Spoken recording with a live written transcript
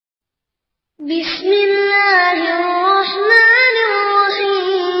بسم الله الرحمن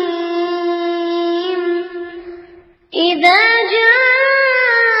الرحيم إذا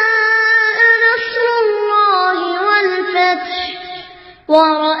جاء نصر الله والفتح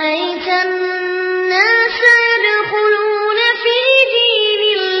ورأيت الناس يدخلون في دين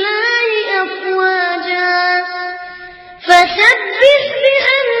الله أفواجا فسبح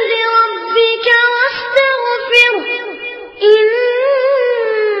بحمد ربك واستغفره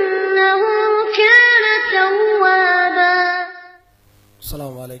إنه كان توابا.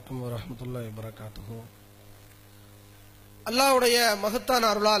 السلام عليكم ورحمة الله وبركاته. அல்லாஹ்வுடைய மகத்தான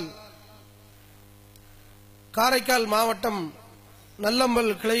அருளால் காரைக்கால் மாவட்டம்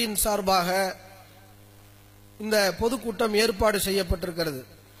நல்லம்பல் கிளையின் சார்பாக இந்த பொதுக்கூட்டம் ஏற்பாடு செய்யப்பட்டிருக்கிறது.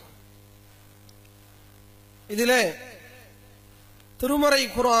 இதிலே திருமறை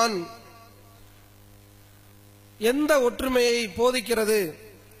குர்ஆன் எந்த ஒற்றுமையை போதிக்கிறது,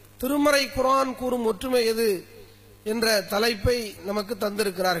 திருமறை குர்ஆன் கூறும் ஒற்றுமை எது என்ற தலைப்பை நமக்கு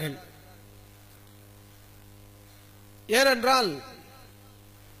தந்திருக்கிறார்கள். ஏனென்றால்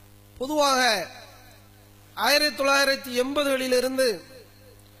பொதுவாக 1980களிலிருந்து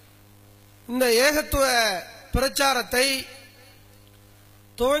இந்த ஏகத்துவ பிரச்சாரத்தை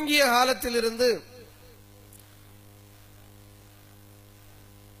துவங்கிய காலத்திலிருந்து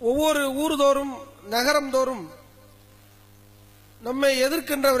ஒவ்வொரு ஊர்தோறும் நகரம்தோறும் நம்மை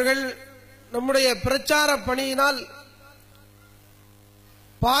எதிர்க்கின்றவர்கள், நம்முடைய பிரச்சார பணியினால்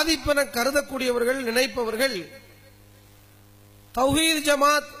பாதிப்பென கருதக்கூடியவர்கள், நினைப்பவர்கள் தௌஹீத்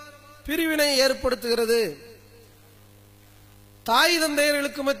ஜமாத் பிரிவினை ஏற்படுத்துகிறது, தாய்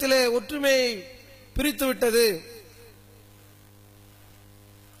தந்தையர்களுக்கு மத்தியிலே ஒற்றுமையை பிரித்துவிட்டது,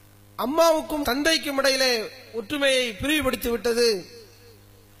 அம்மாவுக்கும் தந்தைக்கும் இடையிலே ஒற்றுமையை பிரிவுபடுத்திவிட்டது,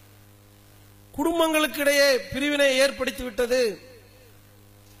 குடும்பங்களுக்கிடையே பிரிவினை ஏற்படுத்திவிட்டது,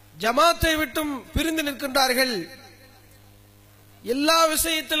 ஜமாத்தை விட்டும் பிரிந்து நிற்கின்றார்கள், எல்லா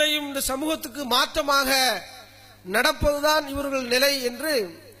விஷயத்திலையும் இந்த சமூகத்துக்கு மாற்றமாக நடப்பதுதான் இவர்கள் நிலை என்று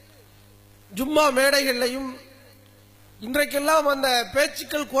ஜும்மா மேடைகளிலையும் இன்றைக்கெல்லாம் அந்த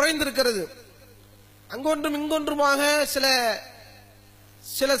பேச்சுக்கள் குறைந்திருக்கிறது. அங்கொன்றும் இங்கொன்றுமாக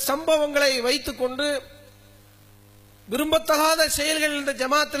சில சம்பவங்களை வைத்துக்கொண்டு விரும்பத்தகாத செயல்கள் இந்த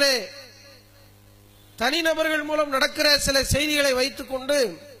ஜமாத்திலே தனிநபர்கள் மூலம் நடக்கிற சில செய்திகளை வைத்துக்கொண்டு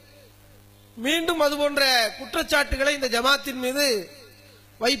மீண்டும் அதுபோன்ற குற்றச்சாட்டுகளை இந்த ஜமாத்தின் மீது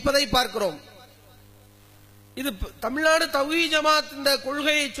வைப்பதை பார்க்கிறோம். இது தமிழ்நாடு தௌஹீத் ஜமாத் இந்த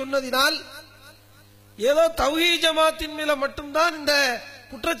கொள்கையை சொன்னதினால் ஏதோ தௌஹீத் ஜமாத்தின் மேல மட்டும்தான் இந்த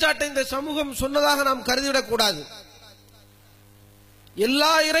குற்றச்சாட்டை இந்த சமூகம் சொன்னதாக நாம் கருதிவிடக்கூடாது.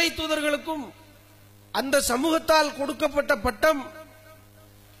 எல்லா இறை தூதர்களுக்கும் அந்த சமூகத்தால் கொடுக்கப்பட்ட பட்டம்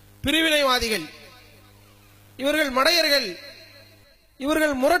பிரிவினைவாதிகள், இவர்கள் மடையர்கள்,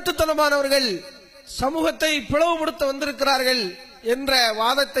 இவர்கள் முரட்டுத்தனமானவர்கள், சமூகத்தை பிளவுபடுத்த வந்திருக்கிறார்கள் என்ற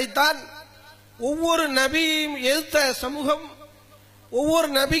வாதத்தை தான் ஒவ்வொரு நபியையும் எதிர்த்த சமூகம் ஒவ்வொரு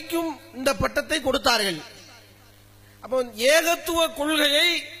நபிக்கும் இந்த பட்டத்தை கொடுத்தார்கள். அப்போ ஏகத்துவ கொள்கையை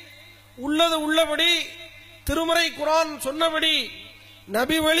உள்ளது உள்ளபடி திருமறை குர்ஆன் சொன்னபடி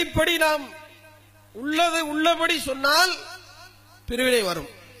நபி வழிப்படி நாம் உள்ளது உள்ளபடி சொன்னால் பிரிவினை வரும்.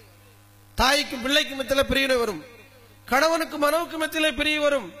 தாய்க்கும் பிள்ளைக்கும் மத்தியிலே பிரிவினை வரும், கணவனுக்கு மனைவிக்கு மத்தியிலே பிரிவு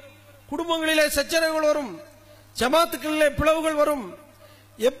வரும், குடும்பங்களிலே சச்சரவுகள் வரும், ஜமாத்துக்களிலே பிளவுகள் வரும்.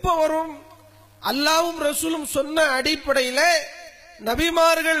 எப்ப வரும்? அல்லாஹ்வும் ரசூலும் சொன்ன அடிப்படையில்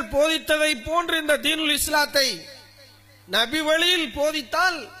நபிமார்கள் போதித்ததை போன்று இந்த தீனுல் இஸ்லாத்தை நபி வழியில்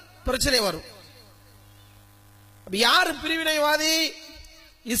போதித்தால் பிரச்சனை வரும். யார் பிரிவினைவாதி?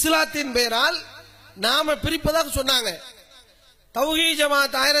 இஸ்லாத்தின் பெயரால் நாம பிரிப்பதாக சொன்னாங்க. தௌஹீத்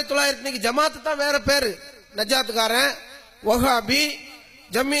ஜமாத் 1900 ஜமாத்து தான் வேற பேரு, நஜாத்துக்காரன், வஹாபி,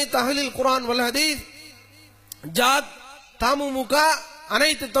 ஜமீத் அஹ்லில் குர்ஆன் வல் ஹதீஸ், ஜாத், தமுமுக,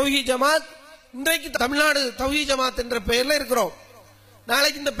 அனைத்து தௌஹீத் ஜமாத். இன்றைக்கு தமிழ்நாடு தௌஹீத் ஜமாத் என்ற பெயர்ல இருக்கிறோம்.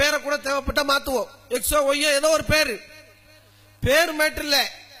 நாளைக்கு இந்த பேரை கூட தேவைப்பட்ட மாத்துவோம், எக்ஸோ ஒய்யோ ஏதோ ஒரு பேர் மேட்டர் இல்ல.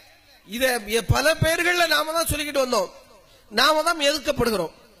 இத பல பேர்கள்ல நாம தான் சொல்லிக்கிட்டு வந்தோம், நாம தான்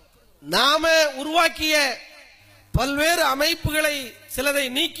எதிர்க்கப்படுகிறோம். நாம உருவாக்கிய பல்வேறு அமைப்புகளை சிலதை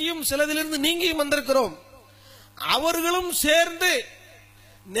நீக்கியும் சிலதிலிருந்து நீங்கியும் வந்திருக்கிறோம். அவர்களும் சேர்ந்து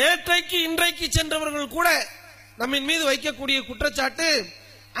நேற்றைக்கு இன்றைக்கு சென்றவர்கள் கூட நம்மின் மீது வைக்கக்கூடிய குற்றச்சாட்டு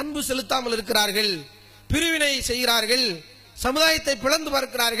அன்பு செலுத்தாமல் இருக்கிறார்கள், பிரிவினை செய்கிறார்கள், சமுதாயத்தை பிளந்து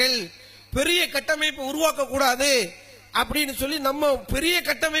பார்க்கிறார்கள், பெரிய கட்டமைப்பு உருவாக்க கூடாது அப்படின்னு சொல்லி நம்ம பெரிய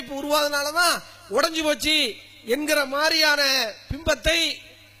கட்டமைப்பு உருவாதனாலதான் உடைஞ்சு போச்சு என்கிற மாதிரியான பிம்பத்தை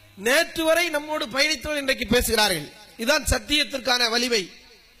நேற்று வரை நம்மோடு பயணித்தவர்கள் இன்றைக்கு பேசுகிறார்கள். இதுதான் சத்தியத்திற்கான வலிமை.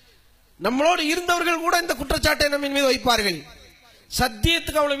 நம்மளோடு இருந்தவர்கள் கூட இந்த குற்றச்சாட்டை நம்ம மீது வைப்பார்கள்.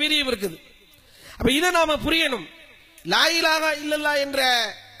 சத்தியத்துக்கு அவ்வளவு வீரியம் இருக்குது. அப்ப இதை நாம புரியணும். லா இலாஹா இல்லல்லாஹ் என்ற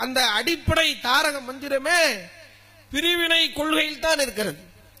அந்த அடிப்படை தாரக மந்திரமே பிரிவினை கொள்கையில் தான் இருக்கிறது.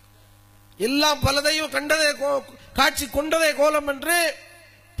 எல்லாம் பலதையும் கண்டதே காட்சி கொண்டதே கோலம் என்று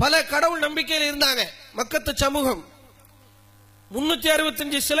பல கடவுள் நம்பிக்கையில் இருந்தாங்க. மக்கத்து சமூகம்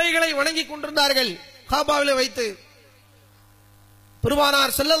 365 சிலைகளை வணங்கி கொண்டிருந்தார்கள் காபாவிலே வைத்து.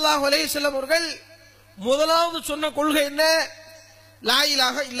 பெருமானார் ஸல்லல்லாஹு அலைஹி வஸல்லம் அவர்கள் முதலாவது சொன்ன கொள்கை என்ன? லா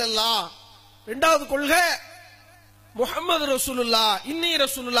இலாஹா இல்லல்லாஹ். இரண்டாவது கொள்கை முஹம்மது ரசூலுல்லாஹ், இன்னி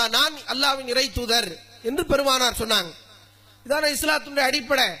ரசூலுல்லாஹ், நான் அல்லாஹ்வின் இறை தூதர் என்று பெருமானார் சொன்னாங்க. இதான இஸ்லாத்துடைய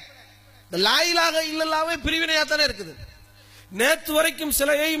அடிப்படை. இந்த லா இலாஹா இல்லல்லாஹ்வே பிரிவினையா தானே இருக்குது. நேற்று வரைக்கும்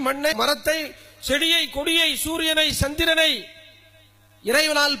சிலையை, மண்ணை, மரத்தை, செடியை, கொடியை, சூரியனை, சந்திரனை,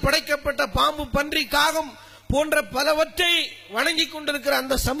 இறைவனால் படைக்கப்பட்ட பாம்பு, பன்றி, காகம் போன்ற பலவற்றை வணங்கி கொண்டிருக்கிற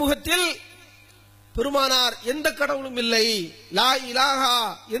அந்த சமூகத்தில் பெருமானார் எந்த கடவுளும் இல்லை, லா இலாஹா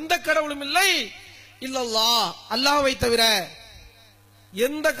எந்த கடவுளும் இல்லை இல்லல்லாஹ், அல்லாஹ்வை தவிர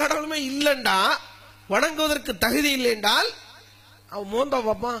எந்த கடவுளுமே இல்லைண்டா, வணங்குவதற்கு தகுதி இல்லை என்றால் அவன் மோந்த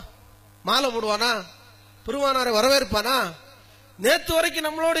பார்ப்பான், மாலை போடுவானா, பெருமானாரை வரவேற்பானா? நேற்று வரைக்கும்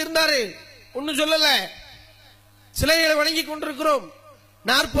நம்மளோடு இருந்தாரு, ஒன்னும் சொல்லல. சிலைகளை வணங்கி கொண்டிருக்கிறோம்,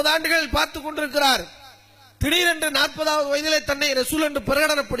 40 ஆண்டுகள் பார்த்து கொண்டிருக்கிறார். திடீரென்று 40வது வயதிலே தன்னை ரசூல் என்று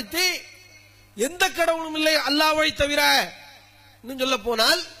பிரகடனப்படுத்தி எந்த கடவுளும் இல்லை அல்லாஹ்வை தவிர, இன்னும் சொல்ல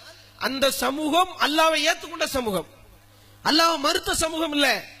போனால் அந்த சமூகம் அல்லாஹ்வை ஏற்றுக்கொண்ட சமூகம், அல்லாஹ் மறுத்த சமூகம் இல்ல.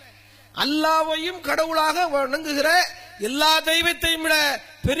 அல்லாஹ்வையும் கடவுளாக வணங்குகிற, எல்லா தெய்வத்தையும் விட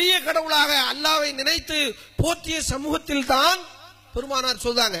பெரிய கடவுளாக அல்லாஹ்வை நினைத்து போற்றிய சமூகத்தில் தான் பெருமானார்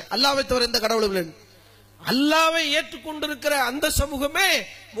சொல்றாங்க அல்லாஹ்வை தவிர எந்த கடவுளும் இல்லை. அல்லாஹ்வை ஏற்றுக்கொண்டிருக்கிற அந்த சமூகமே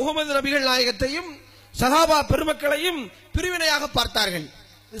முகமது நபிகள் நாயகத்தையும் சஹாபா பெருமக்களையும் பிரிவினையாக பார்த்தார்கள்.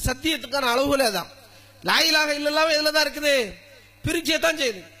 இது சத்தியத்துக்கான அளவுகளே தான். லா இலாஹா இல்லல்லாஹ் இதுல தான் இருக்குது, பிரிச்சே தான்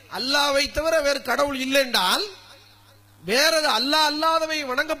செய்யுது. அல்லாஹ்வை தவிர வேறு கடவுள் இல்லை என்றால், வேற அல்லாஹ் அல்லாதவை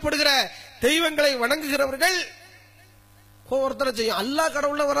வணங்கப்படுகிற தெய்வங்களை வணங்குகிறவர்கள் ஒருத்தரை செய்யும். அல்லாஹ்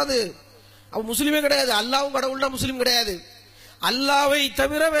கடவுள்ல வராது, அவன் முஸ்லீமே கிடையாது. அல்லாஹ்வும் கடவுள்னா முஸ்லீம் கிடையாது. அல்லாஹ்வை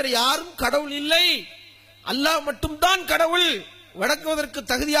தவிர வேறு யாரும் கடவுள் இல்லை, அல்லாஹ் மட்டும்தான் கடவுள், வணங்குவதற்கு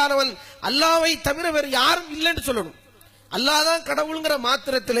தகுதியானவன் அல்லாஹ்வை தவிர வேறு யாரும் இல்லைன்னு சொல்லணும். அல்லாஹ் தான் கடவுளுங்கிற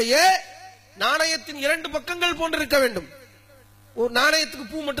மாத்திரத்திலேயே நாணயத்தின் 2 பக்கங்கள் போன்று இருக்க வேண்டும். ஒரு நாணயத்துக்கு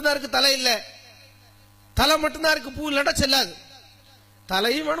பூ மட்டும்தான் இருக்கு, தலை இல்லை. தலை மட்டும்தான் இருக்கு, பூ இல்லைன்னா செல்லாது.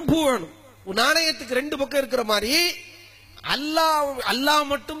 தலையும் வேணும், பூ வேணும். ஒரு நாணயத்துக்கு 2 பக்கம் இருக்கிற மாதிரி அல்லாஹ்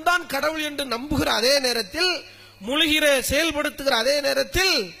மட்டும்தான் கடவுள் என்று நம்புகிற அதே நேரத்தில், முழுகிற செயல்படுத்துகிற அதே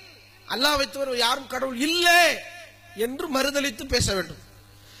நேரத்தில் அல்லாஹ்வை தவிர யாரும் கடவுள் இல்லை என்று மறுதலித்து பேச வேண்டும்.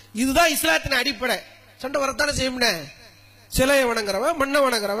 இதுதான் இஸ்லாத்தின் அடிப்படை. சண்டை வரத்தானே செய்யும். சிலையை வணங்குறவன், மண்ணை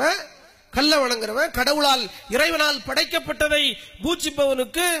வணங்குறவன், கல்லை வணங்குறவன், கடவுளால் இறைவனால் படைக்கப்பட்டதை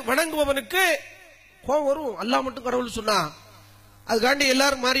பூஜிப்பவனுக்கு, வணங்குபவனுக்கு கோபம் வரும். அல்லாஹ் மட்டும் கடவுள் சொன்னா அதுக்காண்டி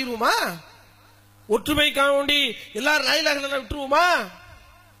எல்லாரும் மாறிடுவோமா? ஒற்றுமைக்காக வேண்டி எல்லாரும் லா இலாஹா இல்லல்லாஹ் விட்டுருவோமா?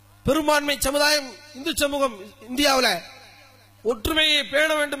 பெரும்பான்மை சமுதாயம் இந்து சமூகம் இந்தியாவில் ஒற்றுமையை பேண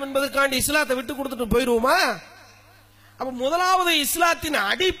வேண்டும் என்பதற்காண்டி இஸ்லாத்தை விட்டு கொடுத்துட்டு போயிருவோமா? அப்ப முதலாவது இஸ்லாத்தின்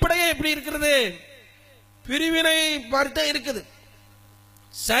அடிப்படையே எப்படி இருக்கிறது? பிரிவினை பார்த்தா இருக்குது.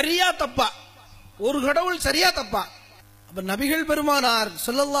 சரியா தப்பா? ஒரு கடவுள் சரியா தப்பா? அப்ப நபிகள் பெருமானார்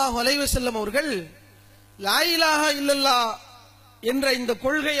ஸல்லல்லாஹு அலைஹி வஸல்லம் அவர்கள் லா இலாஹா இல்லல்லாஹ் என்ற இந்த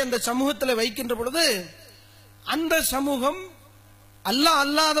கொள்கை அந்த சமூகத்தில் வைக்கின்ற பொழுது, அந்த சமூகம் அல்லாஹ்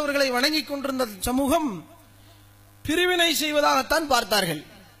அல்லாதவர்களை வணங்கி கொண்டிருந்த சமூகம் பிரிவினை செய்வதாகத்தான் பார்த்தார்கள்.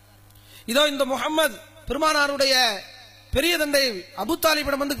 இதோ இந்த முஹம்மது பெருமானாருடைய பெரிய தந்தை அபு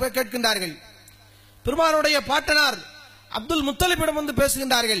தாலிபிடம் வந்து கேட்கின்றார்கள். பெருமானுடைய பாட்டனார் அப்துல் முத்தலிபிடம் வந்து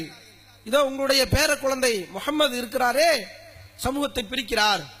பேசுகின்றார்கள். இதோ உங்களுடைய பேர குழந்தை முஹம்மது இருக்கிறாரே, சமூகத்தை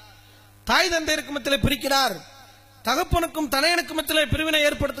பிரிக்கிறார், தாய் தந்தையருக்கு மத்தியிலே பிரிக்கிறார், தகப்பனுக்கும் தனையனுக்கு மத்தியிலே பிரிவினை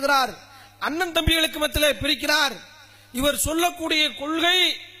ஏற்படுத்துகிறார், அண்ணன் தம்பிகளுக்கு மத்தியிலே பிரிக்கிறார். இவர் சொல்லக்கூடிய கொள்கை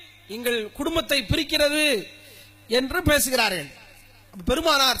எங்கள் குடும்பத்தை பிரிக்கிறது என்று பேசுகிறார்கள்.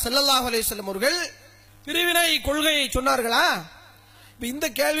 பெருமானார் ஸல்லல்லாஹு அலைஹி வஸல்லம் அவர்கள் பிரிவினை கொள்கையை சொன்னார்களா? இந்த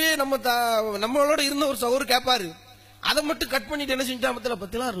கேள்வியை நம்மளோட இருந்த ஒரு சகோதரர் கேட்பாரு. அதை மட்டும் கட் பண்ணிட்டு என்ன செஞ்சா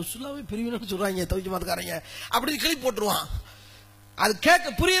பத்திலா ரசூலுல்லாஹ்வே பிரிவினை சொல்றாங்க தௌஹீத் மதக்காரங்க அப்படி கிளிப் போட்டுருவான். அது கேட்க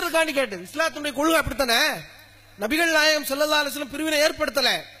புரியறதுக்காண்டி கேட்டு, இஸ்லாத்துடைய கொள்கை அப்படித்தானே. நபிகள் நாயகம் ஸல்லல்லாஹு அலைஹி வஸல்லம் பிரிவினை ஏற்படுத்தல.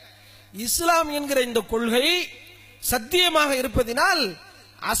 இஸ்லாம் என்கிற இந்த கொள்கை சத்தியமாக இருப்பதினால்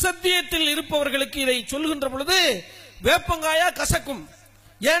அசத்தியத்தில் இருப்பவர்களுக்கு இதை சொல்கின்ற பொழுது வேப்பங்காயா கசக்கும்.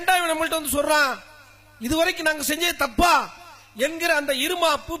 ஏன்டா இவன் நம்மள்ட்ட வந்து சொல்றான், இதுவரைக்கும் நாங்க செஞ்சே தப்பா என்கிற அந்த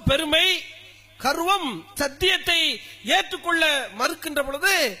இருமாப்பு, பெருமை, கர்வம் சத்தியத்தை ஏற்றுக்கொள்ள மறுக்கின்ற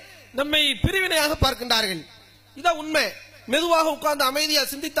பொழுது நம்மை பிரிவினையாக பார்க்கின்றார்கள். இதான் உண்மை. மெதுவாக உட்கார்ந்து அமைதியாக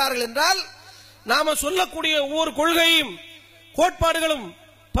சிந்தித்தார்கள் என்றால் நாம சொல்லக்கூடிய ஒவ்வொரு கொள்கையும் கோட்பாடுகளும்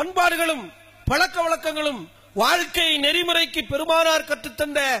பண்பாடுகளும் பழக்க வழக்கங்களும் வாழ்க்கை நெறிமுறைக்கு பெருமானார்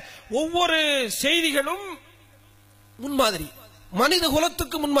கற்றுத்தந்த ஒவ்வொரு செய்திகளும் முன்மாதிரி, மனித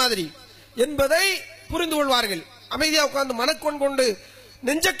குலத்துக்கு முன்மாதிரி என்பதை புரிந்து கொள்வார்கள். அமைதியா உட்கார்ந்து மனக்கண் கொண்டு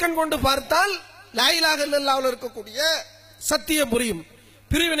நெஞ்சக்கண் கொண்டு பார்த்தால் லா இலாஹ இல்லல்லாஹ்வில் இருக்கக்கூடிய சத்தியம் புரியும்.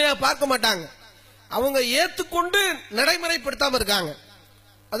 பிரிவினையா பார்க்க மாட்டாங்க. அவங்க ஏத்துக்கொண்டு நடைமுறைப்படுத்தாம இருக்காங்க.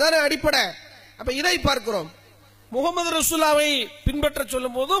 அதான அடிப்படை. அப்ப இதை பார்க்கிறோம். முகமது ரசூலுல்லாவை பின்பற்ற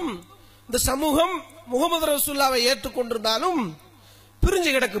சொல்லும் போதும் இந்த சமூகம் முகமது ரசூலுல்லாவை ஏற்றுக்கொண்டிருந்தாலும்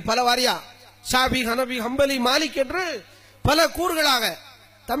பிரிஞ்சு கிடக்கு பல வாரியா. ஷாபி, ஹனபி, ஹம்பலி, மாலிக் என்று பல கூறுகளாக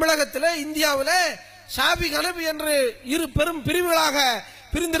தமிழகத்தில் இந்தியாவில் ஷாபி, ஹனபி என்று இரு பெரும் பிரிவுகளாக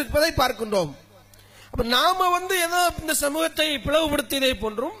பிரிந்திருப்பதை பார்க்கின்றோம். அப்ப நாம ஏதோ இந்த சமூகத்தை பிளவுபடுத்தியதை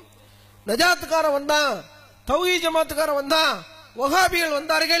போன்றும் நஜாத்துக்காரன் வந்தான், தௌஹீத் ஜமாத்துக்காரன் வந்தான், வஹாபிகள்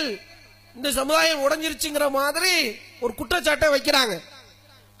வந்தார்கள், இந்த சமுதாயம் உடைஞ்சிருச்சுங்கிற மாதிரி ஒரு குற்றச்சாட்டை வைக்கிறாங்க.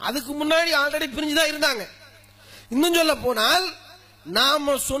 அதுக்கு முன்னாடி ஆல்ரெடி பிரிஞ்சுதான் இருந்தாங்க. இன்னும் சொல்ல போனால்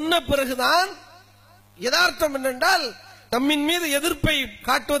நாம சொன்ன பிறகுதான் யதார்த்தம் என்னென்றால் நம்மின் மீது எதிர்ப்பை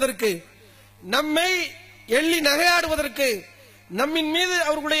காட்டுவதற்கு, நம்மை எள்ளி நகையாடுவதற்கு, நம்மின் மீது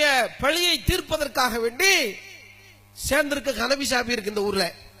அவர்களுடைய பழியை தீர்ப்பதற்காக வேண்டி சேர்ந்திருக்க ஹனபி ஷாபி இருக்கு. இந்த ஊர்ல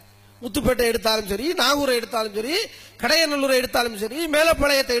முத்துப்பேட்டை எடுத்தாலும் சரி, நாகூரை எடுத்தாலும் சரி, கடையநல்லூரை எடுத்தாலும் சரி,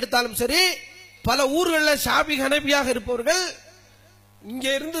 மேலப்பாளையத்தை எடுத்தாலும் சரி, பல ஊர்களில் ஷாபி ஹனபியாக இருப்பவர்கள் இங்க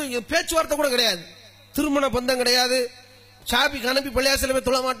இருந்து பேச்சுவார்த்தை கூட கிடையாது, திருமண பந்தம் கிடையாது. ஷாபி ஹனபி பள்ளியாசலமே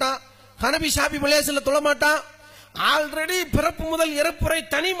தொழ மாட்டான், ஹனபி ஷாபி பள்ளியாசல தொழ மாட்டான். ஆல்ரெடி பிறப்பு முதல் இறப்பு வரை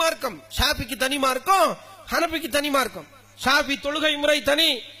தனி மார்க்கம். ஷாபிக்கு தனி மார்க்கம், ஹனபிக்கு தனி மார்க்கம். ஷாபி தொழுகை முறை தனி,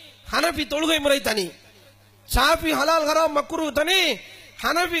 ஹனபி தொழுகை முறை தனி. ஷாபி ஹலால் ஹராம் மக்ரூஹ் தனி,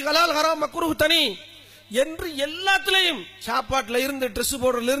 ஹனபி ஹலால் ஹராம் மக்ரூஹ் தனி என்று எல்லாத்திலையும், சாப்பாட்டுல இருந்து ட்ரெஸ்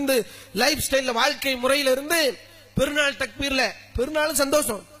போடுறதுல இருந்து லைஃப் ஸ்டைல்ல வாழ்க்கை முறையில இருந்து பெருநாள் தக்பீர்ல, பெருநாளும்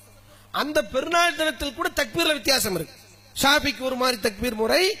சந்தோஷம், அந்த பெருநாள் தினத்தில் கூட தக்பீர்ல வித்தியாசம் இருக்கு. ஷாபிக்கு ஒரு மாதிரி தக்பீர்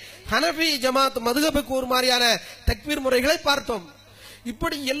முறை, ஹனபி ஜமாத் மதுஹபுக்கு ஒரு மாதிரியான தக்பீர் முறைகளை பார்த்தோம்.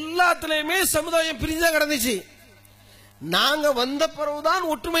 இப்படி எல்லாத்திலையுமே சமுதாயம் பிரிஞ்சுதான் கிடந்துச்சு. நாங்க வந்த பிறகுதான்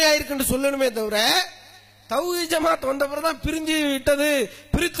ஒற்றுமையாயிருக்கு சொல்லணுமே தவிர, தௌஹீத் ஜமாத் வந்த பிறகுதான் பிரிஞ்சு விட்டது,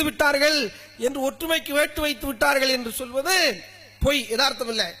 பிரித்து விட்டார்கள் என்று ஒற்றுமைக்கு வேட்டு வைத்து விட்டார்கள் என்று சொல்வது பொய்,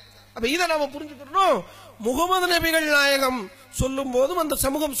 யதார்த்தம் இல்லை. அப்ப இதை நாம புரிஞ்சுக்கணும். முகமது நபிகள் நாயகம் சொல்லும் போதும் அந்த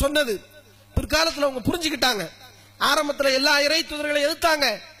சமூகம் சொன்னது, பிற்காலத்தில் அவங்க புரிஞ்சுக்கிட்டாங்க. ஆரம்பத்தில் எல்லா இறை தூதர்களை எதிர்த்தாங்க,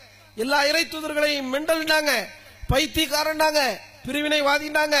 எல்லா இறை தூதர்களையும் மெண்டல்னாங்க, பைத்தியக்காரண்டாங்க,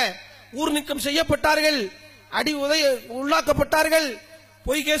 பிரிவினைவாதினாங்க, ஊர் நீக்கம் செய்யப்பட்டார்கள், அடி உதய உள்ளாக்கப்பட்டார்கள்,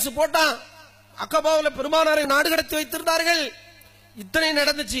 பொய் கேசு போட்டான், அக்கபாவில் பெருமானாரை நாடு கடத்தி வைத்திருந்தார்கள். இத்தனை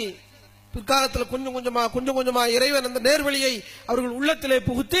நடந்துச்சு. பிற்காலத்தில் கொஞ்சம் கொஞ்சமா இறைவன் அந்த நேர்வழியை அவர்கள் உள்ளத்திலே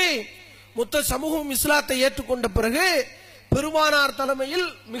புகுத்தி மொத்த சமூகம் இஸ்லாத்தை ஏற்றுக்கொண்ட பிறகு பெருமானார் தலைமையில்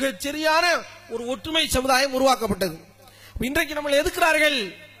மிகச் சரியான ஒரு ஒற்றுமை சமுதாயம் உருவாக்கப்பட்டது. இன்றைக்கு நம்மளை எதிர்க்கிறார்கள்,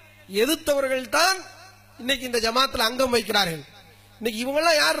 எதிர்த்தவர்கள் தான் இன்னைக்கு இந்த ஜமாத்துல அங்கம் வைக்கிறார்கள். இன்னைக்கு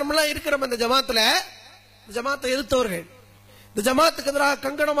இவங்கெல்லாம் யார், நம்மளாம் இருக்கிறோம் இந்த ஜமாத்துல, ஜமாத்தை எதிர்த்தவர்கள், இந்த ஜமாத்துக்கு எதிராக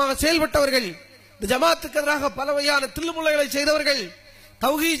கங்கணமாக செயல்பட்டவர்கள், இந்த ஜமாத்துக்கு எதிராக பல வகையான தில்லுமுல்லைகளை செய்தவர்கள்,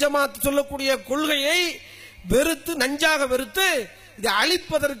 தௌஹீத் ஜமாத் சொல்லக்கூடிய கொள்கையை வெறுத்து, நஞ்சாக வெறுத்து இதை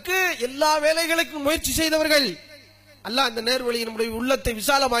அழிப்பதற்கு எல்லா வேலைகளுக்கும் முயற்சி செய்தவர்கள். அல்லாஹ் இந்த நேர்வழியை நம்முடைய உள்ளத்தை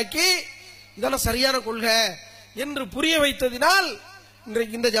விசாலமாக்கி இதெல்லாம் சரியான கொள்கை என்று புரிய வைத்ததினால்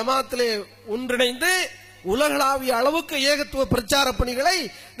இன்றைக்கு இந்த ஜமாத்திலே ஒன்றிணைந்து உலகளாவிய அளவுக்கு ஏகத்துவ பிரச்சார பணிகளை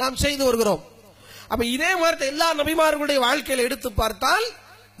நாம் செய்து வருகிறோம். அப்ப இதே மாதிரி எல்லா நபிமார்களுடைய வாழ்க்கையில எடுத்து பார்த்தால்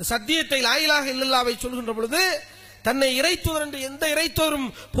சத்தியத்தை லா இலாஹ இல்லல்லாஹ்வை சொல்கின்ற பொழுது, தன்னை இறைத்தூதர் என்று எந்த இறைத்தூதரும்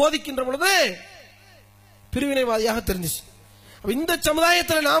போதிக்கின்ற பொழுது பிரிவினைவாதியாக தெரிஞ்சிச்சு. இந்த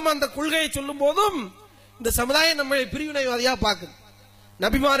சமுதாயத்தில் நாம் அந்த கொள்கையை சொல்லும் போதும் இந்த சமுதாயம் நம்மை பிரிவினைவாதியாக பார்க்குது.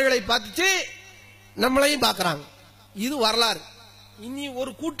 நபிமார்களை பார்த்துச்சு, நம்மளையும் பார்க்கிறாங்க. இது வரலாறு. இனி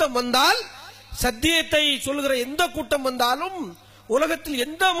ஒரு கூட்டம் வந்தால், சத்தியத்தை சொல்லுகிற எந்த கூட்டம் வந்தாலும், உலகத்தில்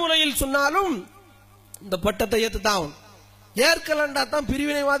எந்த மூலையில் சொன்னாலும் இந்த பட்டத்தை ஏத்துதான். ஏற்கலண்டா தான்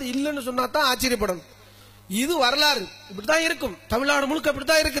பிரிவினைவாதி இல்லைன்னு சொன்னா தான் ஆச்சரியப்படணும். இது வரலாறு, இப்படித்தான் இருக்கும். தமிழ்நாடு முழுக்க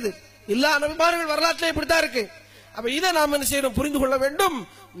இப்படித்தான் இருக்குது. எல்லா நபிமார்கள் வரலாற்றிலே இப்படித்தான் இருக்கு. அப்ப இதை நாம என்ன செய்யணும், புரிந்து கொள்ள வேண்டும்.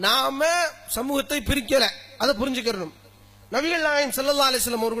 நாம சமூகத்தை பிரிக்கல, அதை புரிஞ்சுக்கணும். நபிகள் நாயகம் ஸல்லல்லாஹு அலைஹி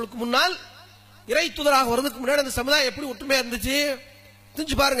வஸல்லம் அவர்களுக்கு முன்னால் இறை தூதராக வருவதற்கு முன்னாடி அந்த சமுதாயம் எப்படி ஒற்றுமையா இருந்துச்சு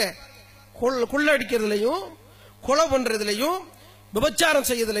தெரிஞ்சு பாருங்க. கொள்ளடிக்கிறதுலையும், கொலை பண்றதுலையும், விபச்சாரம்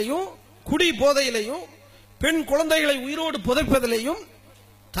செய்யறதுலையும், குடி போதையிலையும், பெண் குழந்தைகளை உயிரோடு புதைப்பதிலையும்,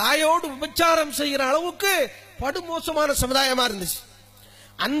 தாயோடு விபச்சாரம் செய்கிற அளவுக்கு படுமோசமான சமுதாயமா இருந்துச்சு.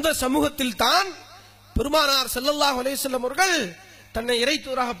 அந்த சமூகத்தில் தான் பெருமானார் ஸல்லல்லாஹு அலைஹி வஸல்லம் அவர்கள் தன்னை இறை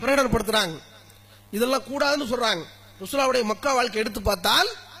தூதராக பிரகடனப்படுத்துறாங்க. இதெல்லாம் கூடாதுன்னு சொல்றாங்க. ரசூலுல்லாஹ்வுடைய மக்கா வாழ்க்கை எடுத்து பார்த்தால்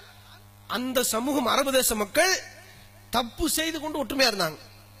அந்த சமூகம் அரபு தேச மக்கள் தப்பு செய்து கொண்டு ஒற்றுமையா இருந்தாங்க.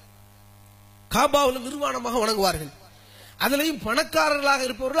 காபாவில் நிர்வாணமாக வணங்குவார்கள். அதிலையும் பணக்காரர்களாக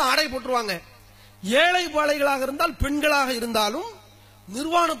இருப்பவர்கள் ஆடை போட்டுருவாங்க. ஏழை பாளைகளாக இருந்தால் பெண்களாக இருந்தாலும்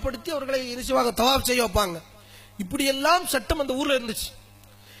நிர்வாணப்படுத்தி அவர்களை இனிசிவாக தவாப் செய்ய வைப்பாங்க. இப்படி எல்லாம் சட்டம் அந்த ஊர்ல இருந்துச்சு.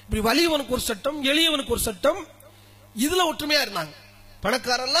 இப்படி வலியவனுக்கு ஒரு சட்டம், எளியவனுக்கு ஒரு சட்டம், இதுல ஒற்றுமையா இருந்தாங்க.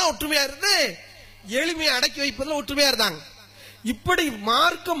 பணக்காரெல்லாம் ஒற்றுமையா இருந்து எளிமையை அடக்கி வைப்பதில் ஒற்றுமையா இருந்தாங்க. இப்படி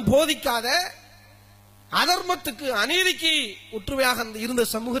மார்க்கம் போதிக்காத அதர்மத்துக்கு அநீதிக்கு ஒற்றுமையாக இருந்த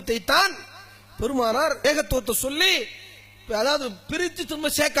சமூகத்தை தான் பெருமானார் ஏகத்துவத்தை சொல்லி, அதாவது பிரித்து திரும்ப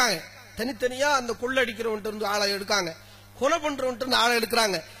சேர்க்காங்க. தனித்தனியா அந்த கொள்ளடிக்கிறவன் இருந்து ஆளை எடுக்காங்க, கொலை பண்றவன் ஆளை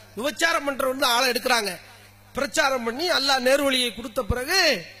எடுக்கிறாங்க, விபச்சாரம் பண்றவன் ஆளை எடுக்கிறாங்க. பிரச்சாரம் பண்ணி அல்லாஹ் நேர்வழியை கொடுத்த பிறகு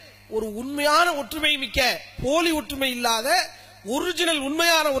ஒரு உண்மையான ஒற்றுமை மிக்க, போலி ஒற்றுமை இல்லாத ஒரிஜினல்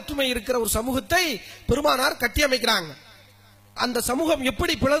உண்மையான ஒற்றுமை இருக்கிற ஒரு சமூகத்தை பெருமானார் கட்டி அமைக்கிறாங்க. அந்த சமூகம்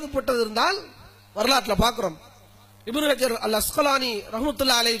எப்படி பிளவுபட்டது இருந்தால் வரலாற்றில் பார்க்கிறோம். இப்னு ஹஜர் அல் அஸ்கலானி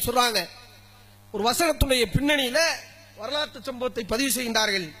ரஹ்மத்துல்லாஹி அலைஹி சொல்றாங்க, ஒரு வசனத்துடைய பின்னணியில வரலாற்று சம்பவத்தை பதிவு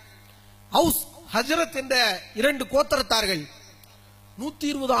செய்கின்றார்கள். ஹவுஸ் ஹஜரத் என்ற 2 கோத்திரத்தார்கள்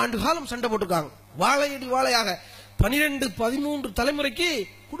 120 ஆண்டு காலம் சண்டை போட்டிருக்காங்க. வாழையடி வாழையாக 12-13 தலைமுறைக்கு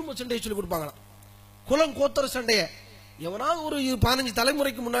குடும்ப சண்டையை சொல்லி கொடுப்பாங்களாம். குலம் கோத்திர சண்டைய எவனாவது ஒரு 15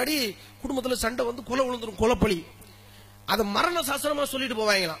 தலைமுறைக்கு முன்னாடி குடும்பத்துல சண்டை வந்து கொலை விழுந்துரும், கொலைப்பலி. அதை மரண சாசனமா சொல்லிட்டு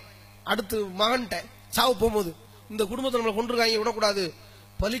போவாங்களாம். அடுத்து மகன்கிட்ட சாவு போகும்போது, இந்த குடும்பத்தை நம்மளை கொண்டிருக்காங்க, விடக்கூடாது,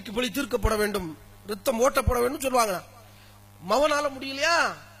 பலிக்கு பலி தீர்க்கப்பட வேண்டும், ரத்தம் ஓட்டப்பட வேண்டும் சொல்லுவாங்களாம். மவனால முடியலையா,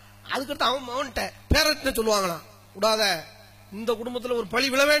 அதுக்கடுத்து அவன் மவன்கிட்ட பேரண்ட சொல்லுவாங்களாம், விடாத, இந்த குடும்பத்தில் ஒரு பழி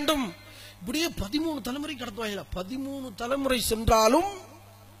விழ வேண்டும். இப்படியே 13 தலைமுறை கடத்துவாங்க. 13 தலைமுறை சென்றாலும்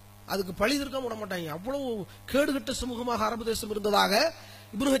அதுக்கு பழி தீர்க்காம விட மாட்டாங்க. அவ்வளவு கேடுகட்ட சமூகமாக அரபு தேசம் இருந்ததாக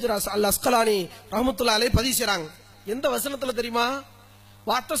இப்னு ஹஜர் அல் அஸ்கலானி ரஹ்மத்துல்லாஹி அலைஹி பதிவு செய்றாங்க. எந்த வசனத்துல தெரியுமா?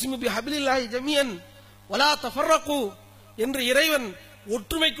 வஅத்தஸிமு பிஹப்லில்லாஹி ஜமீஅன் வலா தஃபர்ரகு என்று இறைவன்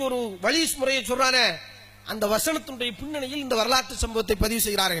ஒற்றுமைக்கு ஒரு வழி முறையை சொல்றானே, அந்த வசனத்தினுடைய பின்னணியில் இந்த வரலாற்று சம்பவத்தை பதிவு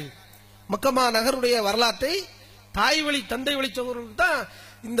செய்கிறார்கள். மக்கமா நகருடைய வரலாற்றை தாய் வழி தந்தை வழி சகோதரர்கள் தான்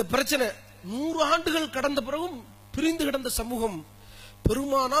இந்த பிரச்சனை 100 ஆண்டுகள் கடந்த பிறகும் பிரிந்து கிடந்த சமூகம்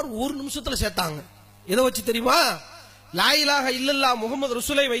பெருமானார் ஒரு நிமிஷத்துல சேர்த்தாங்க. எதை வச்சு தெரியுமா? லா இலாஹ இல்லல்லாஹ் முஹம்மது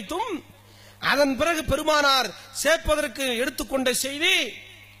ரசூலை வைத்தும் அதன் பிறகு பெருமானார் சேர்ப்பதற்கு எடுத்துக்கொண்ட செய்தி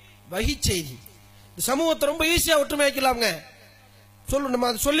வஹி செய்தி. இந்த சமூகத்தை ரொம்ப ஈஸியா ஒற்றுமையாக்கலாம்ங்க. நம்ம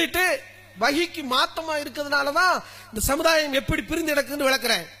அதை சொல்லிட்டு வஹிக்கு மாத்தமா இருக்கிறதுனாலதான் இந்த சமுதாயம் எப்படி பிரிந்து கிடக்குன்னு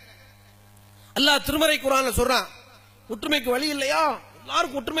விளக்குறேன். அல்லாஹ் திருமறை குர்ஆன்ல சொல்றான், ஒற்றுமைக்கு வழி இல்லையா?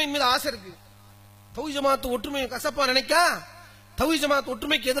 எல்லாருக்கும் ஒற்றுமையின் மீது ஆசை இருக்கு. தௌஹீத் ஜமாத் ஒற்றுமை கசப்பா நினைக்கா? தௌஹீத் ஜமாத்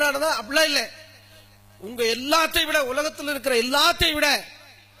ஒற்றுமைக்கு எதிரானதா? அப்படிலாம் இல்லை. உங்க எல்லாத்தையும் விட, உலகத்தில் இருக்கிற எல்லாத்தையும் விட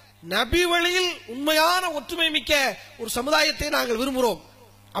நபி வழியில் உண்மையான ஒற்றுமை மிக்க ஒரு சமுதாயத்தை நாங்கள் விரும்புகிறோம்.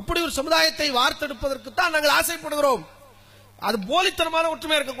 அப்படி ஒரு சமுதாயத்தை வார்த்தெடுப்பதற்கு தான் நாங்கள் ஆசைப்படுகிறோம். அது போலித்தனமான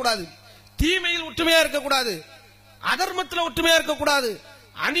ஒற்றுமையா இருக்கக்கூடாது, தீமையில் ஒற்றுமையா இருக்கக்கூடாது, அதர்மத்தில் ஒற்றுமையா இருக்கக்கூடாது,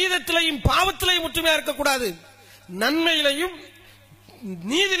 அநீதத்திலையும் பாவத்திலையும் ஒற்றுமையா இருக்கக்கூடாது, நன்மையிலையும்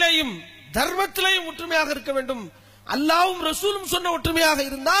நீதிலையும் தர்மத்திலையும் ஒற்றுமையாக இருக்க வேண்டும். அல்லாஹ்வும் ரசூலும் சொன்ன ஒற்றுமையாக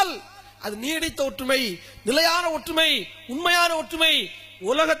இருந்தால் அது நீடித்த ஒற்றுமை, நிலையான ஒற்றுமை, உண்மையான ஒற்றுமை.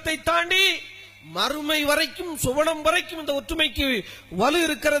 உலகத்தை தாண்டி மறுமை வரைக்கும், சுவனம் வரைக்கும் இந்த ஒற்றுமைக்கு வலு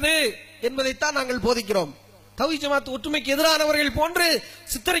இருக்கிறது என்பதைத்தான் நாங்கள் போதிக்கிறோம். தௌஹீத் ஜமாத் ஒற்றுமைக்கு எதிரானவர்கள் போன்று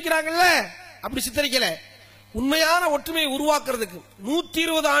சித்தரிக்கிறாங்கல்ல, அப்படி சித்தரிக்கல. உண்மையான ஒற்றுமையை உருவாக்குறதுக்கு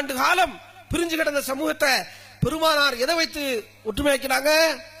 120 ஆண்டு காலம் பிரிஞ்சு கிடந்த சமூகத்தை பெருமானார் எதை வைத்து ஒற்றுமையாக்கினாங்க?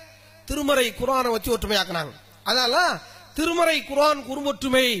 திருமறை குர்ஆனை வச்சு ஒற்றுமையாக்கினாங்க. அதனால திருமறை குர்ஆன்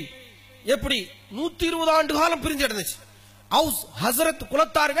குறும்பொற்றுமை எப்படி 120 ஆண்டு காலம் பிரிஞ்சு கிடந்துச்சு. ஹவுஸ் ஹசரத்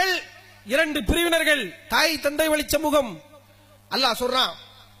குலத்தார்கள் 2 பிரிவினர்கள், தாய் தந்தை வழி சமூகம். அல்லாஹ் சொல்றான்,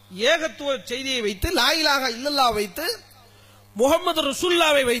 ஏகத்துவ செய்தியை வைத்து, லா இலாஹ இல்லல்லாஹ் வைத்து, முஹம்மது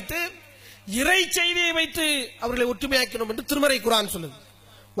ரசூலுல்லாஹ்வை வைத்து, இறை செய்தியை வைத்து அவர்களை ஒற்றுமையாக்கணும் என்று திருமறை குர்ஆன் சொல்லுது.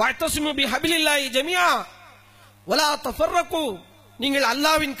 வஅத்தஸிமு பிஹப்லில்லாஹி ஜமீஆ வலா தஃபர்ரகு, நீங்கள்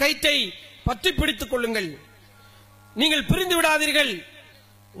அல்லாஹ்வின் கயிற்றை பற்றி பிடித்துக் கொள்ளுங்கள், நீங்கள் பிரிந்து விடாதீர்கள்.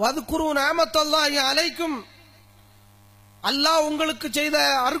 வதுகுரு நிஅமத்தல்லாஹி அலைக்கும், அல்லாஹ் உங்களுக்கு செய்த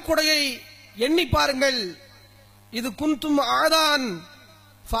அருட்கொடையை எண்ணி பாருங்கள். இது குன்தும் ஆதான்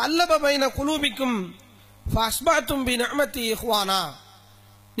ஃபஅல்லப பைன குலூபிக்கும் ஃபஅஸ்பஅதும் பிநிஅமதி இஹ்வானா,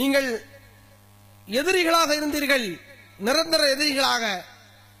 நீங்கள் எதிரிகளாக இருந்தீர்கள், நிரந்தர எதிரிகளாக.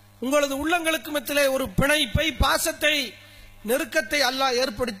 உங்களது உள்ளங்களுக்கு மத்தியிலே ஒரு பிணைப்பை, பாசத்தை, நெருக்கத்தை அல்லாஹ்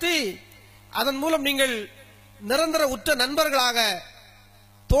ஏற்படுத்தி அதன் மூலம் நீங்கள் நிரந்தர உற்ற நண்பர்களாக,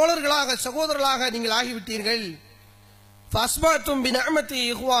 தோழர்களாக, சகோதரர்களாக நீங்கள் ஆகிவிட்டீர்கள். ஃபஅஸ்பஅதும் பிநிஅமதி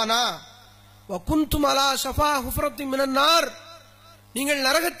இஹ்வானா வகுந்தும் அலா ஷஃபா ஹுஃப்ரத்தின் மினன் நார், நீங்கள்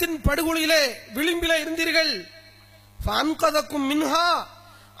நரகத்தின் படுகொலியிலே விளிம்பிலே இருந்தீர்கள். ஃபஅன்கதக்கும் மின்ஹா,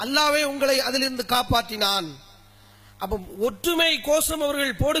 அல்லாஹ்வே உங்களை அதிலிருந்து காப்பாற்றினான். அப்ப ஒற்றுமை கோஷம்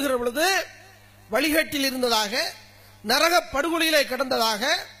அவர்கள் போடுகிற பொழுது வழிகட்டில் இருந்ததாக, நரக படுகொலியிலே கடந்ததாக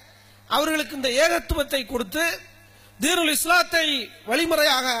அவர்களுக்கு இந்த ஏகத்துவத்தை கொடுத்து, தீனுல் இஸ்லாத்தை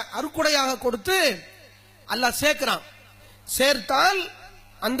வழிமுறையாக அருக்குடையாக கொடுத்து அல்லாஹ் சேர்க்கிறான். சேர்த்தால்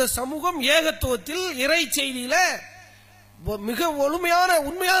அந்த சமூகம் ஏகத்துவத்தில் இறை செய்தியில மிக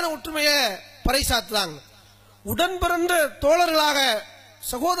உண்மையான ஒற்றுமையை பறைசாத்துறாங்க. உடன் பிறந்த தோழர்களாக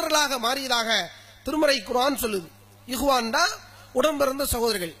சகோதரர்களாக மாறியதாக திருமறை குர்ஆன் சொல்லுது. இஹ்வான் தான் உடன் பிறந்த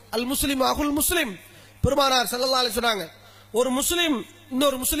சகோதரர்கள். அல் முஸ்லிம் அகுல் முஸ்லிம், பெருமானார் ஸல்லல்லாஹு அலைஹி சொன்னாங்க. ஒரு முஸ்லிம்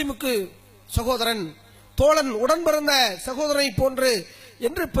இன்னொரு முஸ்லிமுக்கு சகோதரன், தோழன், உடன் பிறந்த சகோதரனை போன்று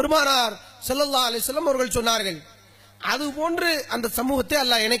என்று பெருமானார் ஸல்லல்லாஹு அலைஹி வஸல்லம் அவர்கள் சொன்னார்கள். அது போன்று அந்த சமூகத்தை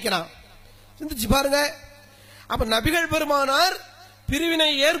அல்லாஹ் இணைக்கிறான். சிந்திச்சு பாருங்க. அப்ப நபிகள் பெருமானார்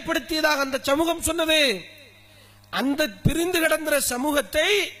பிரிவினை ஏற்படுத்தியதாக அந்த சமூகம் சொன்னது. அந்த பிரிந்து கிடந்த சமூகத்தை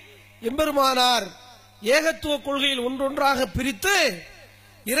எம்பெருமானார் ஏகத்துவ கொள்கையில் ஒன்றொன்றாக பிரித்து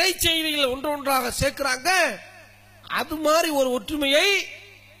இறை செய்தியில் ஒன்றொன்றாக சேர்க்கிறாங்க. அது மாதிரி ஒரு ஒற்றுமையை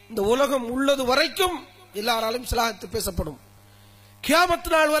இந்த உலகம் உள்ளது வரைக்கும் எல்லாராலும் சிலாகித்து பேசப்படும். கியாமத்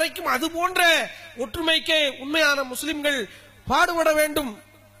நாள் வரைக்கும் அது போன்ற ஒற்றுமைக்கு உண்மையான முஸ்லிம்கள் பாடுபட வேண்டும்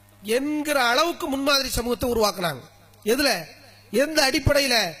என்கிற அளவுக்கு முன்மாதிரி சமூகத்தை உருவாக்குனாங்க. எதுல, எந்த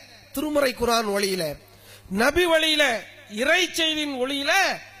அடிப்படையில? திருமறை குர்ஆன் வழியில, நபி வழியில, இறை செய்தியின் ஒளியில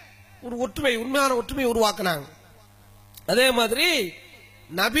ஒரு ஒற்றுமை, உண்மையான ஒற்றுமை உருவாக்குனாங்க. அதே மாதிரி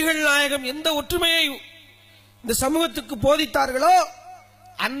நபிகள் நாயகம் எந்த ஒற்றுமையை இந்த சமூகத்துக்கு போதித்தார்களோ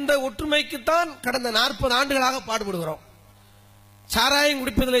அந்த ஒற்றுமைக்குத்தான் கடந்த 40 ஆண்டுகளாக பாடுபடுகிறோம். சாராயம்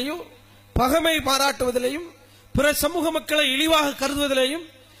குடிப்பதிலேயும், பகமை பாராட்டுவதிலேயும், பிற சமூக மக்களை இழிவாக கருதுவதிலேயும்,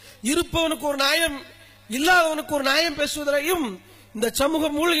 இருப்பவனுக்கு ஒரு நியாயம் இல்லாதவனுக்கு ஒரு நியாயம் பேசுவதிலேயும் இந்த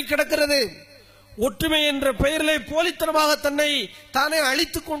சமூகம் மூழ்கி கிடக்கிறது. ஒற்றுமை என்ற பெயரிலே போலித்தனமாக தன்னை தானே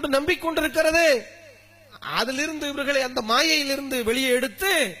அழித்துக் கொண்டு நம்பிக்கொண்டிருக்கிறது. அதிலிருந்து இவர்களை அந்த மாயையிலிருந்து வெளியே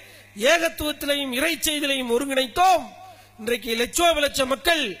எடுத்து ஏகத்துவத்திலையும் இறை செய்திலையும் ஒருங்கிணைத்தோம். இன்றைக்கு லட்ச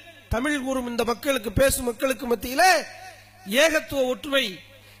மக்கள், தமிழ் கூறும் இந்த மக்களுக்கு, பேசும் மக்களுக்கு மத்தியில ஏகத்துவ ஒற்றுமை,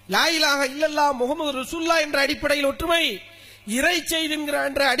 லா இலாஹ இல்லல்லாஹ் முஹம்மது ரசூலுல்லாஹ் என்ற அடிப்படையில் ஒற்றுமை, இறை செய்தி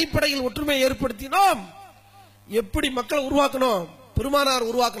என்ற அடிப்படையில் ஒற்றுமை ஏற்படுத்தினோம். எப்படி மக்களை உருவாக்கணும்? பெருமானார்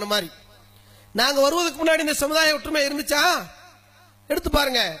உருவாக்குன மாதிரி. நாங்க வருவதற்கு முன்னாடி இந்த சமுதாய ஒற்றுமை இருந்துச்சா? எடுத்து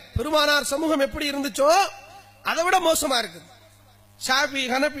பாருங்க. பெருமானார் சமூகம் எப்படி இருந்துச்சோ அதை விட மோசமா இருக்கு. ஷாஃபி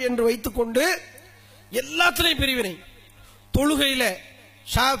ஹனபி என்று வைத்துக் கொண்டு எல்லாத்திலையும் பிரிவினை. தொழுகையில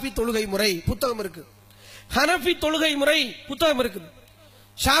ஷாஃபி தொழுகை முறை புத்தகம் இருக்கு, ஹனபி தொழுகை முறை புத்தகம் இருக்குது.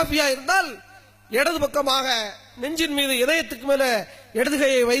 ஷாஃபியா இருந்தால் இடது பக்கமாக நெஞ்சின் மீது, இதயத்துக்கு மேல இடது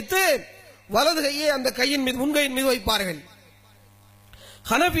கையை வைத்து வலது கையை அந்த கையின் மீது, முன்கையின் மீது வைப்பார்கள்.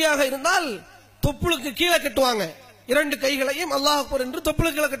 ஹனபியாக இருந்தால் தொப்புளுக்கு கீழே கட்டுவாங்க, 2 கைகளையும் அல்லாஹ் அக்பர் என்று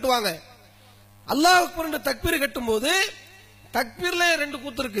தொப்புளுக்கு கீழே கட்டுவாங்க. அல்லாஹ் அக்பர் என்று தக்பீர் கட்டும் போது தக்பீர்ல 2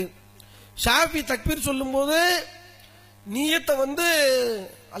 கூத்து இருக்கு. ஷாஃபி தக்பீர் சொல்லும் போது நீயத்தை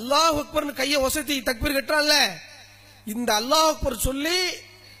அல்லாஹ் அக்பர்னு கையை வசதி தக்பீர் கட்டுறான்ல, இந்த அல்லாஹ் அக்பர் சொல்லி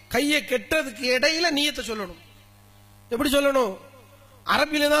கையை கெட்டதுக்கு இடையில நீயத்தை சொல்லணும். எப்படி சொல்லணும்?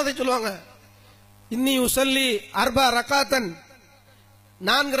 அரபியில தான் அதை சொல்லுவாங்க. இன்னி உசல்லி அர்பா ரகாத்தன்,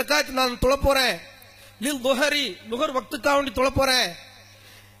 4 ரகாத் நான் தொழ போறேன். லில் துஹரி, துஹர் வக்துக்காக வேண்டி தொழ போறேன்.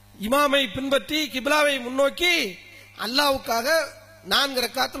 இமாமை பின்பற்றி கிப்லாவை முன்னோக்கி அல்லாஹ்வுக்காக 4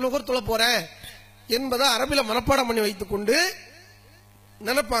 ரகாத் லுஹர் தொழ போறேன் என்பதை அரபில மனப்பாடம் பண்ணி வைத்துக் கொண்டு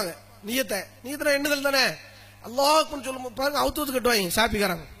நினைப்பாங்க. நீயத்தை எண்ணுதல் தானே. அல்லாஹ்வுக்கு சொல்லும் பாருங்க, அவுத்து கட்டுவாங்க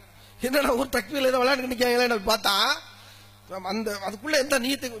ஷாஃபிகாரங்க. என்னடா ஒரு தக்பீர்ல ஏதோ விளையாண்டு நிற்காங்களே பார்த்தா அந்த அதுக்குள்ள எந்த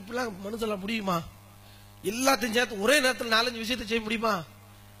நீயத்தை இப்பெல்லாம் மனசுல முடியுமா? எல்லாத்தையும் சேர்த்து ஒரே நேரத்தில் 4-5 விஷயத்தை செய்ய முடியுமா?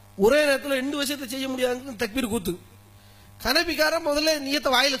 ஒரே நேரத்தில் 2 விஷயத்தை செய்ய முடியாது. தக்பீர் கூத்து. கனபிக்காரன் முதல்ல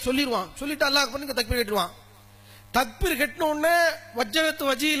நீயத்தை வாயில சொல்லிடுவான், சொல்லிட்டு அல்லாஹ் பண்ணி தக்பீர் கட்டுவான். தக்பீர் கட்டின உடனே வஜ்ஜகத்து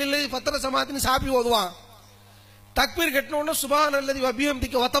வஜீல் இல்லை பத்திர சமாத்தின்னு சாப்பி ஓதுவான். தக்பீர் கட்டின உடனே சுபான் அல்லது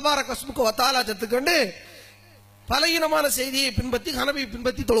வபியம்பிக்க வத்தபார கஸ்முக்கு வத்தாலா சத்துக்கண்டு பலகீனமான செய்தியை பின்பற்றி ஹனபி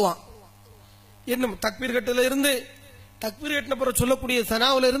பின்பற்றி தொழுவான். இன்னும் தக்பீர் கட்டுல இருந்து, தக்பீர் கட்டின பிறகு சொல்லக்கூடிய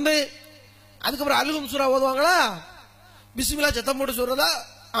சனாவுல இருந்து, அதுக்கப்புறம் அல்கும் சூரா ஓதுவாங்களா, பிஸ்மில்லா சத்தம் போட்டு சொல்றதா,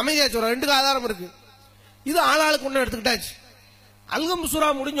 அமைதியா சொல்ற, 2 ஆதாரம் இருக்கு. இது ஆளாளுக்கு ஒண்ணு எடுத்துக்கிட்டாச்சு. அல்கும் சூரா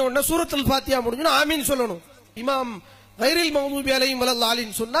முடிஞ்ச உடனே சூரத்துல் ஃபாத்திஹா முடிஞ்சோன்னா ஆமீன் சொல்லணும். இமாம் கைரில் மக்தூபி அலைஹிம்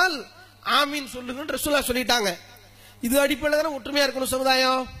வலல்லாலின் சொன்னால் ஆமீன் சொல்லுங்கன்னு ரசூலுல்லாஹ் சொல்லிட்டாங்க. இது அடிப்படையில் தானே ஒற்றுமையா இருக்கணும்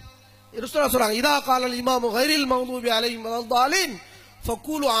சமுதாயம். ரசூலுல்லாஹ் சொல்றாங்க, இதா காலல் இமாம் கைரில் மக்தூபி அலைஹிம் வலல்லாலின்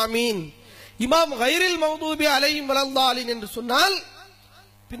ஃபக்கூலு ஆமீன். இமாம் கைரில் மக்தூபி அலைஹிம் வலல்லாலின் என்று சொன்னால்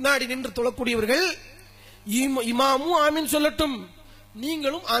பின்னாடி நின்று தொழக்கூடியவர்கள் இமாமும் ஆமீன் சொல்லட்டும்,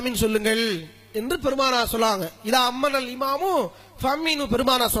 நீங்களும் ஆமீன் சொல்லுங்கள் என்று பெருமானா சொல்லாங்க. இதா அம்மனல் இமாமும் ஃபம்மீனு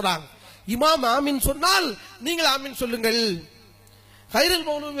பெருமானா சொன்னாங்க. இமாம் ஆமீன் சொன்னால் நீங்கள் ஆமீன் சொல்லுங்கள். கைரல்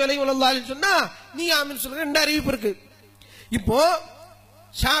மௌலூமி அலைஹி வஸல்லம் சொன்னா நீங்க ஆமீன் சொல்லுங்க. ரெண்டு அறிவிப்பு இருக்கு. இப்போ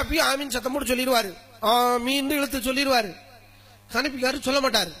ஷாஃபி ஆமீன் சத்தம் போட்டு சொல்லிடுவாரு, ஆமீன் இழுத்து சொல்லிடுவாரு. ஹனபிக்காரர் சொல்ல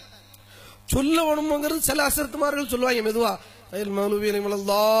மாட்டாரு. சொல்ல வேணும்ங்கிறது சில அசரத்துமார்கள் சொல்லுவாங்க மெதுவா, கைரல் மௌலூமி அலைஹி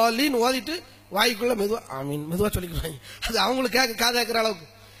வஸல்லம் ஓதிட்டு வாய்க்குள்ள மெதுவா ஆமீன் மெதுவா சொல்லிக்கிறாங்க. அது அவங்களுக்கு காதாக்குற அளவுக்கு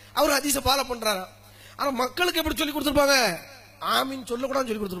அவர் ஹதீஸ ஃபாலோ பண்றாரா. ஆனா மக்களுக்கு எப்படி சொல்லி கொடுத்துருப்பாங்க? ஆமீன்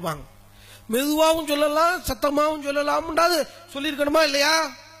சொல்லக்கூடாதுன்னு சொல்லி கொடுத்துருப்பாங்க. மெதுவாவும் சொல்லலாம், சத்தமாவும் சொல்லலாம், சொல்லிருக்கணுமா இல்லையா?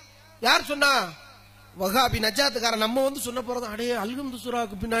 யார் சொன்னா? வஹாபி நஜாத்துக்காரன். நம்ம வந்து சொன்ன போறது அடே அல்ஹம்து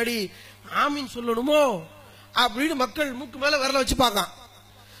சூராவுக்கு பின்னாடி ஆமீன் சொல்லணுமோ அப்படின்னு மக்கள் மூக்கு மேல விரல வச்சு பார்க்கான்.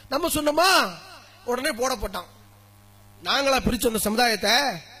 நம்ம சொன்னோமா உடனே போடப்பட்டான். நாங்களா பிரிச்ச அந்த சமுதாயத்தை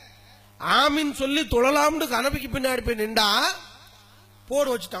ஆமீன் சொல்லி தொழலாம்னு கனபிக்கு பின்னாடி போய் நின்றா போடு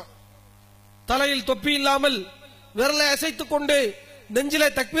வச்சுட்டான். தலையில் தொப்பி இல்லாமல் விரலை அசைத்துக் கொண்டு நெஞ்சில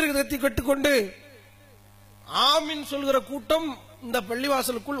தக்பீர் கட்டி கட்டுக்கொண்டு ஆமீன் சொல்கிற கூட்டம் இந்த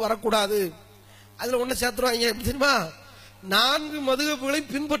பள்ளிவாசலுக்குள் வரக்கூடாது. அதுல ஒண்ணு சேர்த்துருவாங்க, எப்படி தெரியுமா? 4 மதுகப்புகளை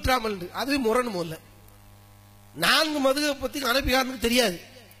பின்பற்றாமல். அது முரண் இல்ல. 4 மதுகப் பத்தி அனுப்பியாருக்கு தெரியாது.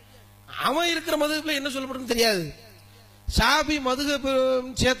 அவன் இருக்கிற மதுகப்புல என்ன சொல்லப்படுன்னு தெரியாது. ஷாபி மதுகப்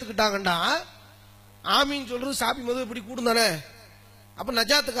சேர்த்துக்கிட்டாங்கண்டா ஆமீன் சொல்றது ஷாபி மதுகப் இப்படி கூடும் தானே. அப்ப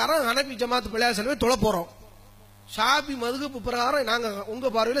நஜாத்துக்காரன் ஹனபி ஜமாத் பள்ளியாசலவே தொழ போறோம். ஷாபி மதுகப்பு பிரகாரம் நாங்க உங்க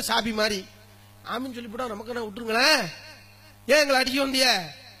பார்வையில ஷாபி மாதிரி ஆமீன் சொல்லிவிட்டா நமக்கு என்ன விட்டுருங்களேன். ஏன் எங்களை அடிக்க வந்திய?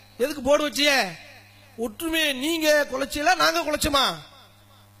 எதுக்கு போர்டு வச்சிய? ஒற்றுமையை நீங்க குலைச்சல நாங்க குலைச்சோமா?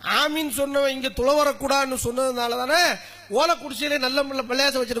 ஆமீன் சொன்னவன் இங்க துள வரக்கூடாதுன்னு சொன்னதுனால தானே ஓலை குடிசையில நல்ல முள்ள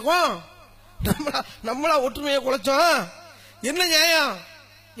பள்ளியாசம் வச்சிருக்கோம். நம்மளா ஒற்றுமையை குலைச்சோம். என்ன நியாயம்?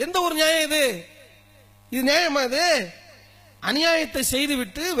 எந்த ஒரு நியாயம் இது? இது நியாயமா? இது அநியாயத்தை செய்து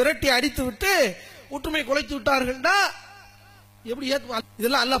விட்டு விரட்டி அடித்து விட்டு ஒற்றுமை குலைத்து விட்டார்கள்னா எப்படி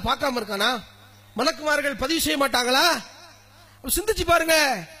இதெல்லாம் அல்லாஹ் பார்க்காம இருக்கானா? மலக்குமார்கள் பதிவு செய்ய மாட்டாங்களா? சிந்திச்சு பாருங்க.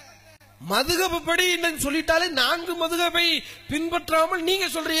 மதுகப படி சொல்லிட்டாலே 4 மதுகபை பின்பற்றாமல் நீங்க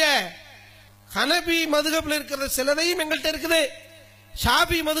சொல்றீங்க. ஹனபி மதுகப்ல இருக்கிற சிலரையும் எங்கள்கிட்ட இருக்குது.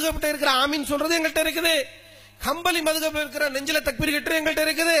 ஷாபி மதுகப்ல இருக்கிற ஆமீன் சொல்றது எங்கள்கிட்ட இருக்குது. ஹம்பலி மதுகப்ல இருக்கிற நெஞ்சில தக்பீர் கட்டுறது எங்கள்கிட்ட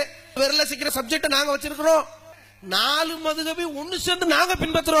இருக்குது. விரல சிக்கிற சப்ஜெக்ட் நாங்க வச்சிருக்கிறோம். 4 மதுகபை ஒன்னு சேர்ந்து நாங்க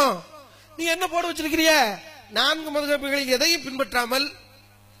பின்பற்றுறோம். நீ என்ன போர்டு வச்சிருக்கிறிய? 4 மதுகபுகளை எதையும் பின்பற்றாமல்.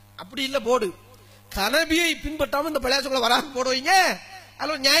 அப்படி இல்ல போர்டு. ஹனபியை பின்பற்றாமல் இந்த பள்ளியாசல வராம போடுவீங்க.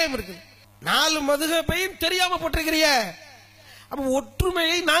 அதுல நியாயம் இருக்கு. 4 மதுகபையும் தெரியாம போட்டிருக்கிறிய. அப்ப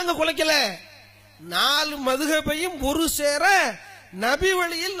ஒற்றுமையை நாங்க குலைக்கல. 4 மதுகபையும் ஒரு சேர நபி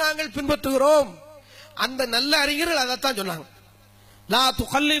வழியில் நாங்கள் பின்பற்றுகிறோம். அந்த நல்ல அறிஞர்கள் அதைத்தான் சொன்னாங்க. லா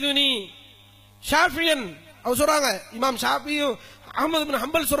துகல்லிதுனி ஷாஃபியன் அவர் சொல்றாங்க. இமாம் ஷாஃபி அஹ்மத் பின்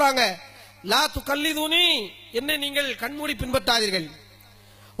ஹம்பல் சொல்றாங்க, லா துகல்லிதுனி என்னை நீங்கள் கண்மூடி பின்பற்றாதீர்கள்.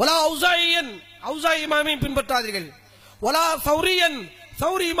 வலா ஔசாயியன் ஔசாயி இமாமை பின்பற்றாதீர்கள். வலா சௌரியன்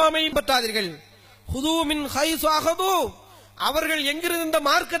சௌரி இமாமை பின்பற்றாதீர்கள். ஹுது மின் ஹைஸு அஹது அவர்கள் எங்கிருந்து இந்த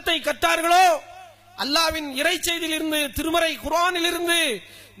மார்க்கத்தை கற்றார்களோ, அல்லாவின் இறை செய்தியிலிருந்து, திருமறை குர்ஆனில் இருந்து,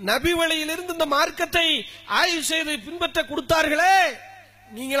 நபி வழியிலிருந்து இந்த மார்க்கத்தை ஆய்வு செய்து பின்பற்ற கொடுத்தார்களே,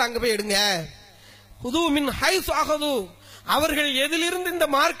 நீங்கள் அங்க போய் எடுங்க. ஹுது மின் ஹைஸு அஹது அவர்கள் எதிலிருந்து இந்த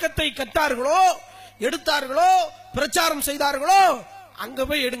மார்க்கத்தை கற்றார்களோ, எடுத்தார்களோ, பிரச்சாரம் செய்தார்களோ, அங்க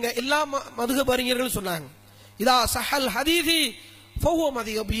போய் எடுங்க. எல்லா மதுகப் அறிஞர்கள் சொன்னாங்க. இதா சஹல் ஹதீதி ஃபஹுவ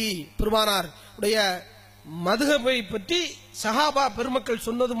மதுகபி. பெருமானார் உடைய மதுகபை பற்றி சஹாபா பெருமக்கள்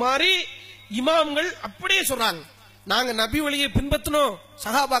சொன்னது மாதிரி இமாம்கள் அப்படியே சொன்னாங்க. நாங்க நபி வழியை பின்பற்றணும்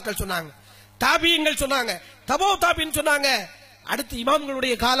சஹாபாக்கள் சொன்னாங்க. தாபியங்கள் சொன்னாங்க. தபோ தாபின்னு சொன்னாங்க. அடுத்து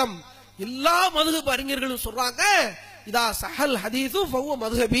இமாம்களுடைய காலம் எல்லா மதுகப் அறிஞர்களும் சொல்றாங்க, இதா சஹல் ஹதீது ஃபஹுவ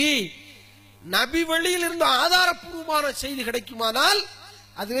மதுகபி. நபி வழியில் இருந்து ஆதாரப்பூர்வமான செய்தி கிடைக்குமானால்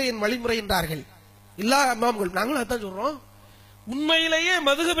அதுவே என் வழிமுறை என்றார்கள் எல்லா இமாம்கள். நாங்களும் அதான் சொல்றோம். உண்மையிலேயே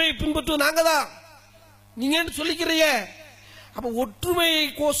மதுகபை பின்பற்றுவோம் நாங்க தான். நீங்க சொல்லிக்கிறீங்க. அப்ப ஒற்றுமை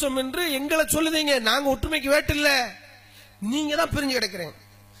கோஷம் என்று எங்களை சொல்லுதீங்க. நாங்க ஒற்றுமைக்கு வேட்டில்ல, நீங்க தான் பிரிஞ்சு கிடக்கிறேன்.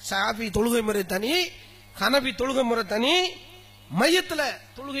 ஷாஃபி தொழுகை முறை தனி, ஹனபி தொழுகை முறை தனி. மையத்துல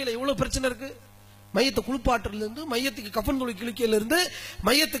தொழுகையில எவ்வளவு பிரச்சனை இருக்கு. மையத்தை குளிப்பாட்டுல இருந்து, மையத்துக்கு கஃன் துளி கிழிக்கையில இருந்து,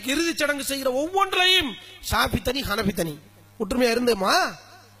 மையத்துக்கு இறுதி சடங்கு செய்கிற ஒவ்வொன்றையும் ஷாஃபி தனி ஹனபி தனி. ஒற்றுமையா இருந்தேமா?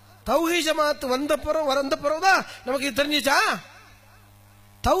 தௌஹீத் ஜமாத் வந்த பிறகுதான் நமக்கு இது தெரிஞ்சிச்சா?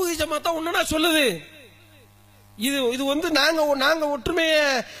 தௌஹீத் ஜமாத் ஒண்ணுனா சொல்லுது. இது வந்து நாங்க ஒற்றுமைய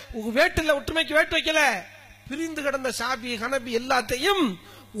வேட்டில் ஒற்றுமைக்கு வேட்டு வைக்கல. பிரிந்து கிடந்த ஷாபி ஹனபி எல்லாத்தையும்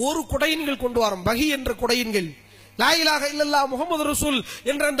ஒரு குடையின்கள் கொண்டு வரோம். பகி என்ற குடையின்கள். லா இலாஹ இல்லல்லாஹ் முஹம்மது ரசூல்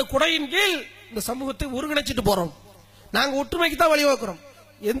என்ற அந்த குடையின் கீழ் இந்த சமூகத்தை ஒருங்கிணைச்சிட்டு போறோம். நாங்க ஒற்றுமைக்கு தான் வழிவகுக்கிறோம்.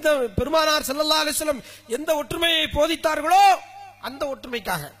 எந்த பெருமானார் ஸல்லல்லாஹு அலைஹி வஸல்லம் எந்த ஒற்றுமையை போதித்தார்களோ அந்த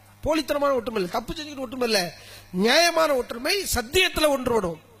ஒற்றுமைக்காக, போலித்தனமான ஒற்றுமை இல்லை, தப்பு செஞ்சுக்கிட்டு ஒற்றுமை இல்லை, நியாயமான ஒற்றுமை, சத்தியத்தில்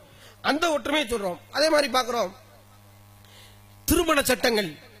ஒன்றுபடும், அந்த ஒற்றுமையை சொல்றோம். அதே மாதிரி பார்க்கிறோம், திருமண சட்டங்கள்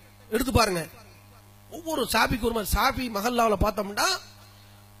எடுத்து பாருங்க. ஒவ்வொரு சாபிக்கு ஒரு மாதிரி சாபி மஹல்லாவில் பார்த்தோம்னா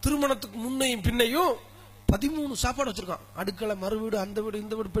திருமணத்துக்கு முன்னையும் பின்னையும் 13 சாப்பாடு வச்சிருக்கான். அடுக்களை, மறு வீடு, அந்த வீடு,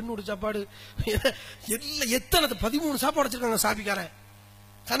 இந்த வீடு, பெண் வீடு சாப்பாடு, எல்லாம் எத்தனை 13 சாப்பாடு வச்சிருக்காங்க சாபிக்காரன்.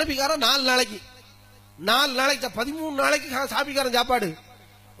 கனபிக்காரன் 4 நாளைக்கு 13 நாளைக்கு சாபிக்காரன் சாப்பாடு.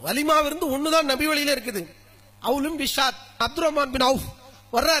 வலிமாவிருந்து ஒண்ணுதான் நபி வழியில இருக்குது. அவுலும் பிஷாத் அப்துல் ரஹ்மான் பின் அவுஃப்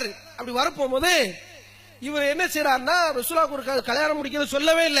வர்றாரு. அப்படி வரப்போகும்போது இவர் என்ன செய்யறாருன்னா, ரசூலுல்லாஹ்வுக்கு ஒரு கல்யாணம் முடிக்கிறது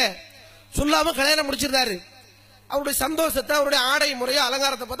சொல்லவே இல்லை, சொல்லாம கல்யாணம் முடிச்சிருந்தாரு. அவருடைய சந்தோஷத்தை, அவருடைய ஆடை முறையை,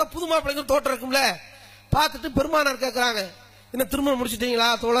 அலங்காரத்தை பார்த்தா புது மாப்பிள்ளைங்க தோட்டம் இருக்கும்ல, பார்த்துட்டு பெருமானார் கேட்கிறாங்க, என்ன திருமணம் முடிச்சிட்டீங்களா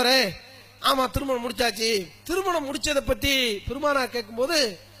தோழரே? ஆமா திருமணம் முடிச்சாச்சு. திருமணம் முடிச்சதை பத்தி பெருமானார் கேட்கும் போது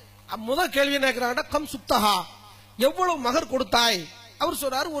முதல் கேள்வி என்ன கேட்கிறாங்க, கம் சுப்தஹா, எவ்வளவு மகர் கொடுத்தாய்? அவர்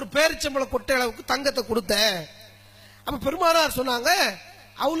சொல்றாரு, ஒரு பேரிச்சம்பள கொட்டை அளவுக்கு தங்கத்தை கொடுத்தேன். அப்ப பெருமானார் சொன்னாங்க,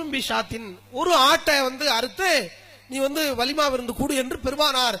 அவுலும் பி ஷாத்தின், ஒரு ஆட்டை அறுத்து நீ வலிமா விருந்து கூடு என்று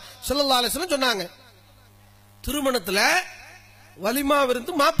பெருமானார் ஸல்லல்லாஹு அலைஹி வஸல்லம் சொன்னாங்க. திருமணத்துல வலிமா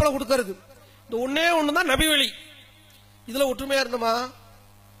விருந்து மாப்பிளை கொடுக்கிறது, இந்த ஒன்னே ஒண்ணுதான் நபி வழி. இதுல ஒற்றுமையா இருந்தமா?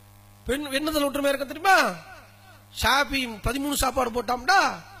 பெண் என்னதுல ஒற்றுமையா இருக்க தெரியுமா? ஷாபி 13 சாப்பாடு போட்டாம்டா,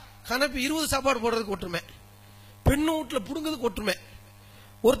 கனப்பி 20 சாப்பாடு போடுறதுக்கு ஒற்றுமை, பெண்ணு வீட்டுல புடுங்கிறதுக்கு ஒற்றுமை.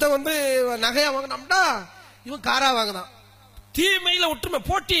 ஒருத்தன் நகையா வாங்கினாம்டா, இவன் காரா வாங்கினான். தீமையில ஒற்றுமை,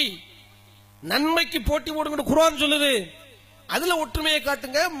 போட்டி, நன்மைக்கு போட்டி போடுங்க குர்ஆன் சொல்லுது. அதுல ஒற்றுமையை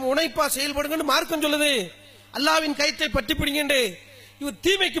காட்டுங்க, முனைப்பா செயல்படுங்க மார்க்கம் சொல்லுது. அல்லாஹ்வின் கைத்தை பற்றி பிடிங்க. இவன்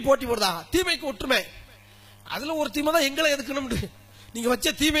தீமைக்கு போட்டி போடுதா, தீமைக்கு ஒற்றுமை. அதுல ஒரு தீமை தான் எங்களை எதுக்கணும். நீங்க வச்ச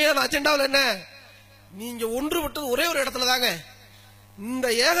தீமையான அஜெண்டாவில் என்ன? நீங்க ஒன்றுபட்டது ஒரே ஒரு இடத்துல தாங்க. இந்த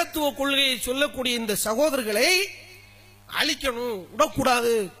ஏகத்துவ கொள்கையை சொல்லக்கூடிய இந்த சகோதரர்களை அழிக்கணும்,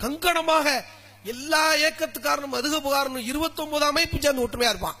 விடக்கூடாது. கங்கணமாக எல்லா ஏக்கத்துக்காரனும் மதுகபுகாரனும் 29 அமைப்பு சேர்ந்து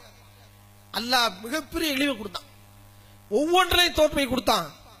ஒற்றுமையா இருப்பான். அல்லாஹ் மிகப்பெரிய இழிவை கொடுத்தான், ஒவ்வொன்றையும் தோற்மை கொடுத்தான்.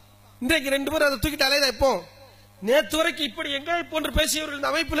 இன்றைக்கு 2 பேரும் அதை தூக்கிட்டு அலையதான். இப்போ நேற்று வரைக்கும் இப்படி எங்களை போன்று பேசியவர்கள் இந்த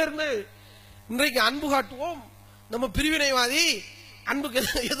அமைப்பில் இருந்து இன்றைக்கு அன்பு காட்டுவோம், நம்ம பிரிவினைவாதி, அன்புக்கு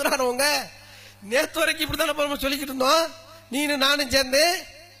எதிரானவங்க, நேற்று வரைக்கும் இப்படிதான் நம்ம சொல்லிக்கிட்டு இருந்தோம். நீனு நானும் சேர்ந்து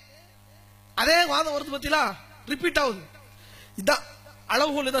அதே வாதம் வருது பத்திலா, ரிப்பீட் ஆகுது. இதான்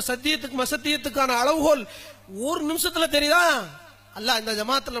அளவுகோல், இதான் சத்தியத்துக்கு அசத்தியத்துக்கான அளவுகோல். ஒரு நிமிஷத்துல தெரியுதா? அல்லாஹ் இந்த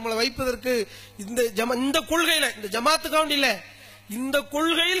ஜமாத்தில் நம்மளை வைப்பதற்கு இந்த கொள்கையில, இந்த ஜமாத்துக்காண்டி இல்ல, இந்த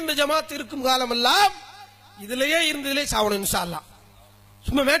கொள்கையில் இந்த ஜமாத் இருக்கும் காலம் எல்லாம் இதுலயே இருந்ததிலே சாவணும் இன்ஷா அல்லாஹ்.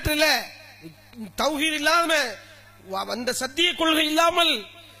 சும்மா மேட்டர் இல்ல, தௌஹீத் இல்லாம அந்த சத்திய கொள்கை இல்லாமல்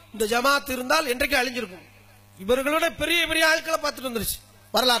இந்த ஜமாத் இருந்தால் என்றைக்கு அழிஞ்சிருக்கும். இவர்களோட பெரிய பெரிய ஆட்களை பார்த்துட்டு வந்துருச்சு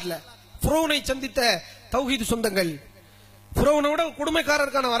வரலாற்றுல. ஃபிரௌனை சந்தித்த தௌஹீத் சொந்தங்கள், ஃபிரௌனோட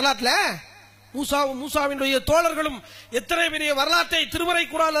கொடுமைக்காரருக்கான வரலாற்றுல மூசாவினுடைய தோழர்களும் எத்தனை பெரிய வரலாற்றை திருமறை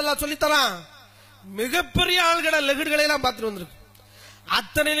குர்ஆன் அல்லாஹ் சொல்லித்தரான். மிகப்பெரிய ஆள்கள லெகுடுகளை எல்லாம் பார்த்துட்டு வந்திருக்கு.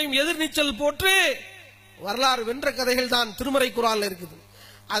 அத்தனையிலும் எதிர்நீச்சல் போட்டு வரலாறு வென்ற கதைகள் தான் திருமறை குர்ஆன்ல இருக்குது.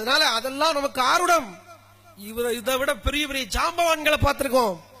 அதனால அதெல்லாம் நமக்கு ஆருடம். இதை விட பெரிய பெரிய ஜாம்பவான்களை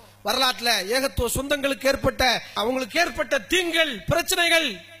பார்த்திருக்கோம் வரலாற்றுல. ஏகத்துவ சொந்தங்களுக்கு ஏற்பட்ட, அவங்களுக்கு ஏற்பட்ட தீங்கள், பிரச்சனைகள்.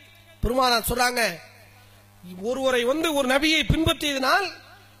 பெருமானார் சொல்றாங்க, ஒருவரை ஒரு நபியை பின்பற்றியதனால்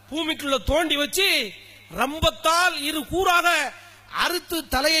பூமிக்குள்ள தோண்டி வச்சு ரம்பத்தால் 2 கூறாக அறுத்து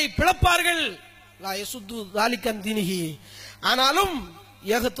தலையை பிளப்பார்கள். ஆனாலும்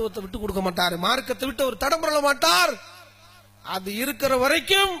ஏகத்துவத்தை விட்டு கொடுக்க மாட்டார், மார்க்கத்தை விட்டு ஒரு தடம் புரள மாட்டார். அது இருக்கிற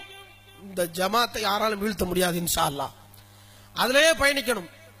வரைக்கும் இந்த ஜமாத்தை யாராலும் வீழ்த்த முடியாது இன்ஷா அல்லாஹ். அதுலயே பயணிக்கணும்.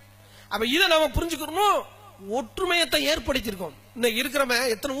 அப்ப இதை நாம புரிஞ்சுக்கணும். ஒற்றுமையத்தை ஏற்படுத்தியிருக்கோம். இன்னைக்கு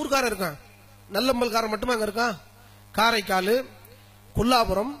இருக்கிறவன் எத்தனை ஊர்க்காரன் இருக்கான்? நல்லம்பல்காரன் மட்டுமா அங்க இருக்கான்? காரைக்கால்,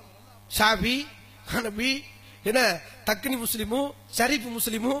 கொல்லாபுரம், ஷாபி, ஹனபி, என்ன தக்கினி முஸ்லிமு, ஷரீப்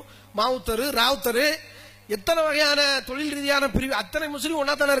முஸ்லிமு, மாவுத்தரு, ராவுத்தரு, எத்தனை வகையான தொழில் ரீதியான பிரிவு, அத்தனை முஸ்லீம்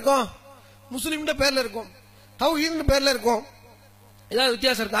ஒன்னா தானே இருக்கும். முஸ்லீம் பேர்ல இருக்கும், தௌஹீத் பேர்ல இருக்கும். ஏதாவது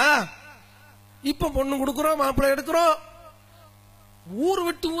வித்தியாசம் இருக்கா? இப்ப பொண்ணு கொடுக்கிறோம், மாப்பிள்ளை எடுக்கிறோம். ஊர்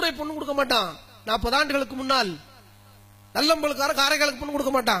விட்டு ஊரை பொண்ணு கொடுக்க மாட்டான். 40 ஆண்டுகளுக்கு முன்னால் நல்லம்பல்கார காரைக்காலுக்கு பொண்ணு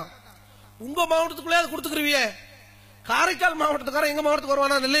கொடுக்க மாட்டான். உங்க மாவட்டத்துக்குள்ளே அது கொடுத்துக்கிருவிய. காரைக்கால் மாவட்டத்துக்காரன் எங்க மாவட்டத்துக்கு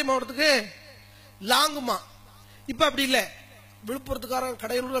வருவானா? நெல்லை மாவட்டத்துக்கு லாங்குமா. இப்ப அப்படி இல்ல. விழுப்புரத்துக்காரன்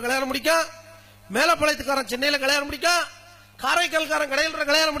கடையூர்ல கல்யாணம் முடிக்க, மேலப்பாளையத்துக்காரன் சென்னையில கல்யாணம் முடிக்க, காரைக்கால்காரன் கடையூர்ல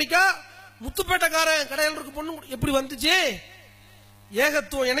கல்யாணம் முடிக்க, முத்துப்பேட்டைக்காரன் கடையூருக்கு பொண்ணு எப்படி வந்துச்சு?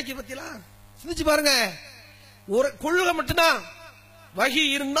 ஏகத்துவம் எனக்கு பத்திலாம் சிந்திச்சு பாருங்க. ஒரு கொள்கை மட்டும்தான். வகி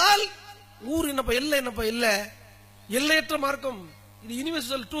இருந்தால் ஊர் என்னப்பா இல்ல, என்னப்பா இல்ல. எல்லையற்ற மார்க்கம் இது,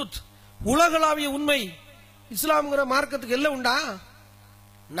 யூனிவர்சல் ட்ரூத், உலகளாவிய உண்மை. இஸ்லாம்ங்கிற மார்க்கத்துக்கு எல்லை உண்டா?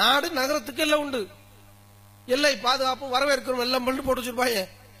 நாடு நகரத்துக்கு எல்லை உண்டு. எல்லை பாதுகாப்பு வரவேற்கிறோம் எல்லாம் பண்ணி போட்டு வச்சிருப்பாங்க.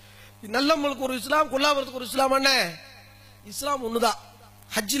 நல்லவங்களுக்கு ஒரு இஸ்லாம், கொல்லாபுரத்துக்கு ஒரு இஸ்லாம். என்ன இஸ்லாம் ஒண்ணுதான்.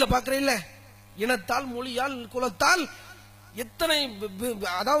 ஹஜ்ஜில பாக்குறீல்ல, இனத்தால், மொழியால், குலத்தால், எத்தனை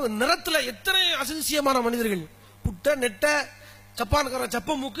அதாவது நிறத்துல எத்தனை அசிசியமான மனிதர்கள். புட்ட நெட்ட சப்பான்கார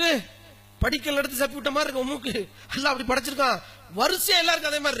சப்ப மூக்கு, படிக்கல் எடுத்து சப்பி விட்ட மாதிரி இருக்கும் மூக்கு, எல்லாம் அப்படி படைச்சிருக்கான். வரிசையா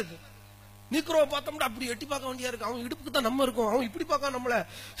எல்லாருக்கும் அதே மாதிரி இருக்கு. நீக்குறவ பார்த்தோம்னா அப்படி எட்டி பார்க்க வேண்டியா இருக்கு. அவன் இடுப்புக்கு தான் நம்ம இருக்கும், அவன் இப்படி பார்க்க நம்மள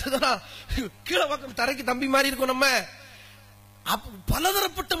கீழே பார்க்க தரைக்கு தம்பி மாதிரி இருக்கும் நம்ம.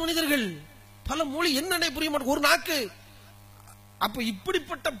 பலதரப்பட்ட மனிதர்கள், பல மொழி, என்னன்னே புரிய மாட்டேன், ஒரு நாக்கு. அப்ப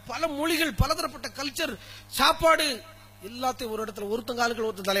இப்படிப்பட்ட பல மொழிகள், பலதரப்பட்ட கல்ச்சர், சாப்பாடு எல்லாத்தையும் ஒரு இடத்துல ஒருத்தங்க ஆளுகள்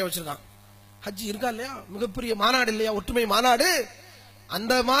ஒருத்தர் தலைய வச்சிருக்கான். ஹஜ்ஜி இருக்கா இல்லையா? மிகப்பெரிய மாநாடு இல்லையா, ஒற்றுமை மாநாடு.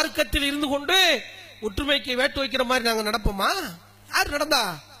 அந்த மார்க்கத்தில் இருந்து கொண்டு ஒற்றுமைக்கு வேட்டு வைக்கிற மாதிரி நாங்க நடப்போமா? யார் நடந்தா?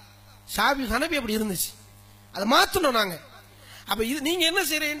 ஷாபி ஹனபி அப்படி இருந்துச்சு, அதை மாத்தணும் நாங்க. அப்ப இது நீங்க என்ன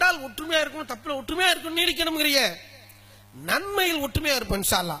செய்யறீங்க என்றால், ஒற்றுமையா இருக்கணும், தப்புல ஒற்றுமையா இருக்கணும், நீடிக்கணும்ங்கிறிய நன்மையில் ஒற்றுமையா இருப்போம்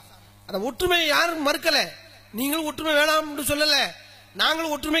இன்ஷா அல்லாஹ். அந்த ஒற்றுமையை யாரும் மறுக்கல, நீங்களும் ஒற்றுமை வேணாம் என்று சொல்லல,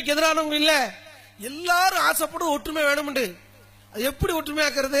 நாங்களும் ஒற்றுமைக்கு எதிரானவங்க இல்ல. எல்லாரும் ஆசைப்படும் ஒற்றுமை வேணும். அது எப்படி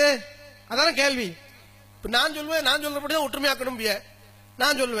ஒற்றுமையாக்குறது? அதான கேள்வி. இப்ப நான் சொல்லுவேன், நான் சொல்றபடிதான் ஒற்றுமையாக்கணும் பிய.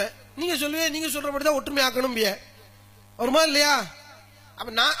 நான் சொல்லுவேன், நீங்க சொல்லுவேன், நீங்க சொல்றபடிதான் ஒற்றுமையாக்கணும் பிய. வருமா இல்லையா?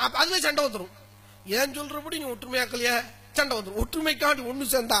 அப்ப நான் அதுல சண்டை வந்துடும். ஏன் சொல்றபடி நீ ஒற்றுமையாக்கலையா, சண்டை வந்துடும். ஒற்றுமைக்காண்டி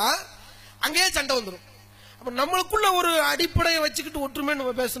ஒண்ணு சேர்ந்தா அங்கேயே சண்டை வந்துடும். அப்ப நம்மளுக்குள்ள ஒரு அடிப்படையை வச்சுக்கிட்டு ஒற்றுமை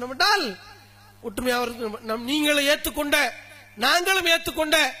நம்ம பேசணும் என்றால் ஒற்றுமையாக நீங்களை ஏற்றுக்கொண்ட, நாங்களும்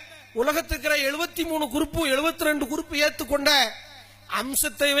ஏற்றுக்கொண்ட, உலகத்துக்கு 73 குரூப்பு 72 குரூப்பு ஏற்றுக்கொண்ட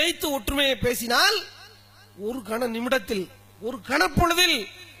அம்சத்தை வைத்து ஒற்றுமையை பேசினால் ஒரு கண நிமிடத்தில், ஒரு கணப்பொழுதில்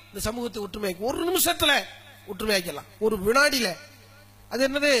இந்த சமூகத்தை ஒற்றுமை, ஒரு நிமிஷத்துல ஒற்றுமையாக்கலாம், ஒரு வினாடியில. அது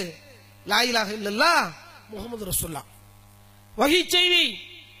என்னது? லா இலாஹ இல்லல்லாஹ் முஹம்மது ரசூலுல்லாஹ். வஹி செய்தி,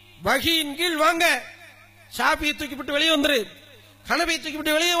 வஹியின் கீழ் வாங்க. ஷாஃபியை தூக்கிவிட்டு வெளியே வந்துரு, ஹனபியை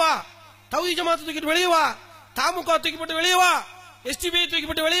தூக்கிவிட்டு வெளியே வா, தௌஹீத் ஜமாத்தை தூக்கிட்டு வெளியே வா, தமுக தூக்கிவிட்டு வெளியே வா, எஸ்டிபியை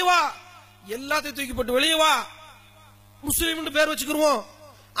தூக்கிவிட்டு வெளியே வா, எல்லாத்தையும் தூக்கிவிட்டு வெளியே வா. முஸ்லீம் பேர் வச்சுக்கிறோம்.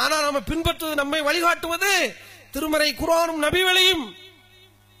 ஆனா நம்ம பின்பற்றுவது, நம்மை வழிகாட்டுவது திருமறை குர்ஆனும் நபி வழியும்.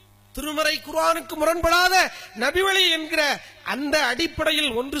 திருமறை குர்ஆனுக்கு முரண்படாத நபி வழி என்கிற அந்த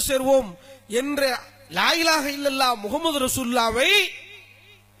அடிப்படையில் ஒன்று சேர்வோம் என்ற லா இலாஹ இல்லல்லாஹ் முஹம்மது ரசூலுல்லாஹ்வை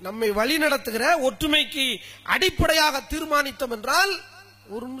நம்மை வழி நடத்துகிற ஒற்றுமைக்கு அடிப்படையாக தீர்மானித்தோம் என்றால்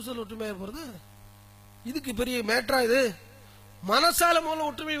ஒரு நிமிஷம் ஒற்றுமை ஏற்படுது. இதுக்கு பெரிய மேட்டரா இது? மனசால மூலம்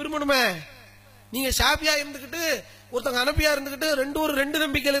ஒற்றுமை விரும்பணுமே. நீங்க ஷாபியா இருந்துகிட்டு, ஒருத்தங்க அனபியா இருந்துகிட்டு, ரெண்டு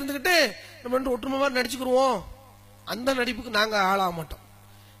நம்பிக்கையில இருந்துகிட்டு நம்ம ரெண்டு ஒற்றுமை மாதிரி நடிச்சுக்கிடுவோம். அந்த நடிப்புக்கு நாங்க ஆளாக மாட்டோம்.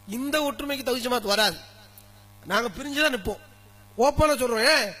 இந்த ஒற்றுமைக்கு தௌஹீத் ஜமாத் வராது. நாங்க பிரிஞ்சுதான் நிற்போம். ஓப்பனா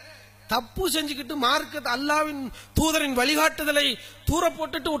சொல்றோம், தப்பு செஞ்சுக்கிட்டு மார்க்கத்தை, அல்லாஹ்வின் தூதரின் வழிகாட்டுதலை தூர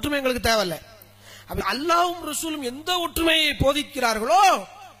போட்டுட்டு ஒற்றுமை எங்களுக்கு தேவையில்லை. அப்ப அல்லாஹ்வும் ரசூலும் எந்த ஒற்றுமையை போதிக்கிறார்களோ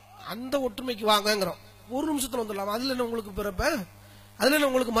அந்த ஒற்றுமைக்கு வாங்கங்கிறோம். ஒரு நிமிஷத்துல வந்துடலாம். அதுல என்ன உங்களுக்கு பிறப்ப, அதுல என்ன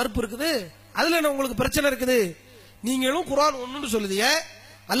உங்களுக்கு மறுப்பு இருக்குது, அதுல என்ன உங்களுக்கு பிரச்சனை இருக்குது? நீங்களும் குர்ஆன் ஒண்ணுன்னு சொல்லுதீங்க,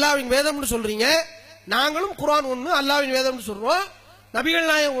 அல்லாஹ்வின் வேதம்னு சொல்றீங்க. நாங்களும் குர்ஆன் ஒண்ணு, அல்லாஹ்வின் வேதம்னு சொல்றோம். நபிகள்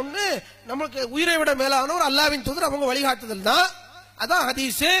நாயகம் ஒண்ணு, நம்மளுக்கு உயிரை விட மேலான ஒரு அல்லாஹ்வின் தூதர், அவங்க வழிகாட்டுதல் தான். அதான்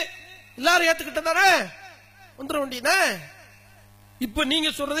ஹதீஸ். எல்லாரும் ஏத்துக்கிட்ட தானே வந்துட வேண்டியது. இப்ப நீங்க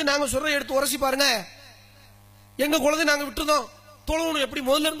சொல்றதை நாங்க சொல்றதை எடுத்து உரசி பாருங்க. எங்க குழந்தை நாங்க விட்டுதோம், தொழுவணும் எப்படி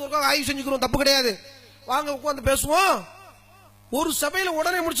முதல்ல இருந்து ஒரு ஆய்வு செஞ்சுக்கிறோம், தப்பு கிடையாது. வாங்க உட்காந்து பேசுவோம். ஒரு சபையில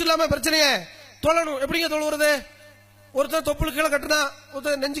உடனே முடிச்சிடலாம பிரச்சனைய. தொழணும் எப்படிங்க தொழுவுறது? ஒருத்தர் தொப்புள் கீழே கட்டுதான்,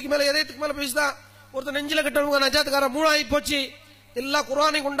 ஒருத்தர் நெஞ்சுக்கு மேல இதயத்துக்கு மேல பேசுதான், ஒருத்தர் நெஞ்சில கட்டவங்க நஜாத்துக்காரன் 3 ஆகி போச்சு. எல்லா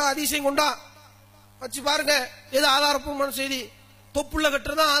குர்ஆனையும் கொண்டா, ஹதீஸையும் கொண்டா வச்சு பாருங்க, எது ஆதாரப்பூர்வமான செய்தி? தொப்புள்ள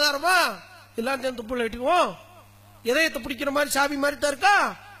கட்டுறதா ஆதாரமா? எல்லாரும் சேர்ந்து தொப்புள்ள கட்டிடுவோம். இதயத்தை பிடிக்கிற மாதிரி சாபி மாதிரி தான் இருக்கா,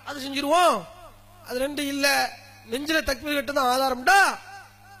 அது செஞ்சிருவோம். அது ரெண்டு இல்ல, நெஞ்சில தக்பீர் கட்டுதான் ஆதாரம்டா,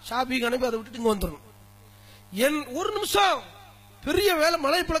 சாபி கணக்கு அதை விட்டுட்டு இங்க வந்துடணும். ஒரு நிமிஷம் பெரிய வேலை,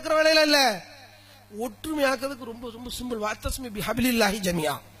 மலை பிளக்கிற வேலையில இல்ல. ஒற்றுமையாக்குறதுக்கு ரொம்ப ரொம்ப சிம்பிள். வஅத்தஸ்மி பிஹபிலில்லாஹி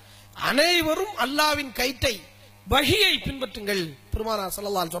ஜமியா, அனைவரும் அல்லாஹ்வின் கைட்டை வஹியை பின்பற்றுங்கள். பெருமானார்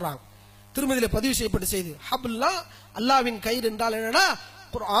ஸல்லல்லாஹு அலைஹி சொல்றாங்க, திருமதியில பதிவு செய்யப்பட்ட செய்தி. ஹப்லா அல்லாஹ்வின் கயிறு என்றால் என்னன்னா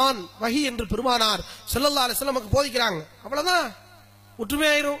குர்ஆன், வஹி என்று பெருமானார் ஸல்லல்லாஹு அலைஹி வஸல்லம் நமக்கு போதிக்கிறாங்க. அவ்வளவுதான்,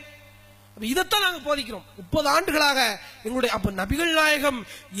 ஒற்றுமையாயிரும். இதைத்தான் நாங்க போதிக்கிறோம் 30 ஆண்டுகளாக எங்களுடைய. அப்ப நபிகள் நாயகம்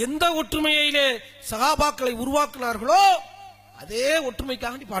எந்த ஒற்றுமையிலே சஹாபாக்களை உருவாக்குனார்களோ அதே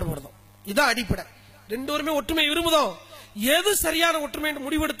ஒற்றுமைக்காக பாடுபடுறோம். இதான் அடிப்படை. ரெண்டு பேருமே ஒற்றுமை விரும்புதோம். எது சரியான ஒற்றுமை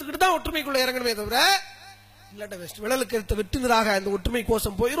முடிவெடுத்துக்கிட்டு தான் ஒற்றுமைக்குள்ள இறங்கணுமே தவிர இல்லாட்ட வெஸ்ட் விழலுக்கு எடுத்த வெட்டுனராக அந்த ஒற்றுமை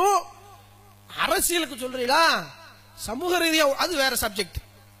கோஷம் போயிரும். அரசியலுக்கு சொல்றீங்களா, சமூக ரீதியா அது வேற சப்ஜெக்ட்.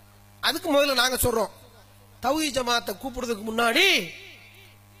 அதுக்கு முதல்ல நாங்க சொல்றோம், தௌஹீத் ஜமாத்தை கூப்பிடுறதுக்கு முன்னாடி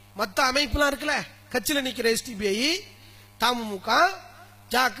மத்த அமைப்புலாம் இருக்குல்ல, கட்சியில நிக்கிற எஸ்டிபிஐ, தமுக,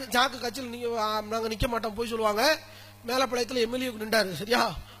 ஜாக்கு கட்சியில் நாங்க நிக்க மாட்டோம் போய் சொல்லுவாங்க. மேலப்பாளையத்தில் எம்எல்ஏ நின்றாரு, சரியா,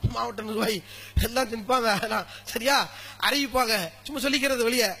 மாவட்ட நிர்வாகி எல்லாம் நிற்பாங்க, சரியா, அறிவிப்பாங்க, சும்மா சொல்லிக்கிறது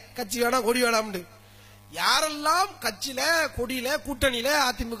வெளியே கட்சி வேணாம் கொடி வேணாம்னு. யாரெல்லாம் கட்சியில கொடியில கூட்டணியில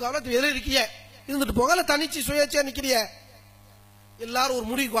அதிமுக இருக்கிய இருந்துட்டு போங்க, தனிச்சு சுயேட்சையா நிக்கிறிய எல்லாரும் ஒரு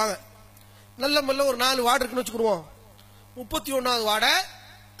முடிவுக்கு வாங்க. நல்ல மெல்ல ஒரு 4 வார்டு இருக்குன்னு வச்சுக்கிடுவோம். 31வது வார்டை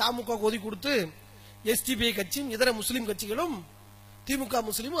தமுக ஒதுக்கி கொடுத்து எஸ்டிபிஐ கட்சியும் இதர முஸ்லீம் கட்சிகளும், திமுக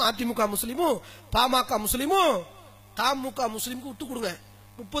முஸ்லீமும், அதிமுக முஸ்லீமும், பாமக முஸ்லீமும், தமுக முஸ்லீமுக்கு விட்டு கொடுங்க.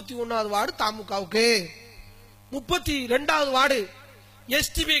 31வது வார்டு தமுகவுக்கு, 32வது வார்டு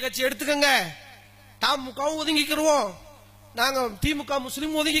எஸ்டிபிஐ கட்சி எடுத்துக்கங்க, தமுகவும் ஒதுங்கிக்கிடுவோம், நாங்க திமுக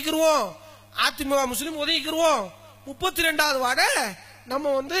முஸ்லீம் ஒதுங்கிக்கிடுவோம், அதிமுக முஸ்லீம் ஒதுங்கிக்கிடுவோம். 32வது வார்டை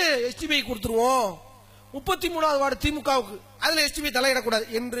நம்ம எஸ்டிபிஐ கொடுத்துருவோம், 33வது வார்டு திமுகவுக்கு, அதுல எஸ்டிபிஐ தலையிடக்கூடாது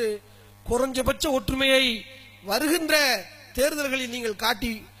என்று குறைஞ்சபட்ச ஒற்றுமையை வருகின்ற தேர்தல்களில் நீங்கள்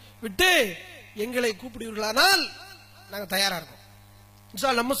காட்டி விட்டு எங்களை கூப்பிடுவீர்களானால் நாங்க தயாரா இருக்கோம்.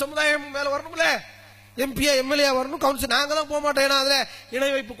 நம்ம சமுதாயம் மேல வரணும்ல, எம்பியா எம்எல்ஏ வரணும், கவுன்சில். நாங்க தான் போக மாட்டோம், ஏன்னா அதுல இணை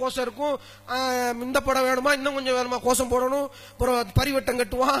வைப்பு கோஷம் இருக்கும். இந்த படம் வேணுமா, இன்னும் கொஞ்சம் வேணுமா, கோஷம் போடணும், அப்புறம் பரிவட்டம்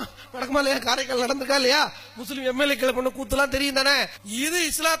கட்டுவான், நடக்குமா இல்லையா, காரைக்கால் நடந்திருக்கா இல்லையா, முஸ்லீம் எம்எல்ஏக்களை பண்ண கூத்துலாம் தெரியும் தானே. இது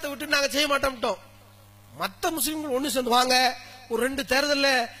இஸ்லாத்தை விட்டு நாங்க செய்ய மாட்டோம். மற்ற முஸ்லீம்கள் ஒண்ணு சேர்ந்து வாங்க, ஒரு 2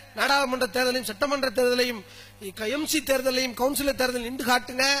 தேர்தலில், நாடாளுமன்ற தேர்தலையும் சட்டமன்ற தேர்தலையும் எம்சி தேர்தலையும் கவுன்சிலர் தேர்தலையும் நின்று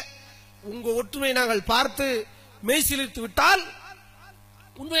காட்டுங்க. உங்க ஒற்றுமை நாங்கள் பார்த்து மெய்சிலிர்த்து விட்டால்,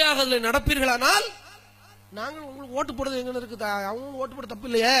 உண்மையாக அதில் நடப்பீர்களானால் நாங்கள் உங்களுக்கு ஓட்டு போடுறது எங்க இருக்குது, அவங்க ஓட்டு போட தப்பு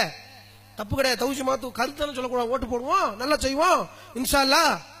இல்லையே, தப்பு கிடையாது. தௌஹீத் ஜமாத்து கருத்தாலும் சொல்லக்கூடாது, ஓட்டு போடுவோம், நல்லா செய்வோம், இன்ஷா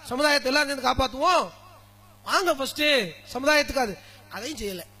அல்லாஹ் சமுதாயத்தை எல்லாரும் காப்பாற்றுவோம். வாங்க ஃபர்ஸ்ட் சமுதாயத்துக்கு. அது அதையும்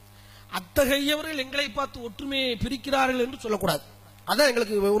செய்யல. அத்தகையவர்கள் எங்களை பார்த்து ஒற்றுமையை பிரிக்கிறார்கள் என்று சொல்லக்கூடாது. அதான்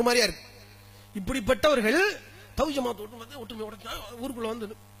எங்களுக்கு ஒரு மாதிரியா இருக்கு. இப்படிப்பட்டவர்கள் தௌஹீத் ஜமாத் ஒற்றுமை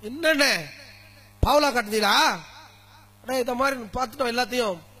ஊருக்குள்ள என்னென்ன பாவலா காட்டுதீங்களா, இந்த மாதிரி பார்த்துட்டோம்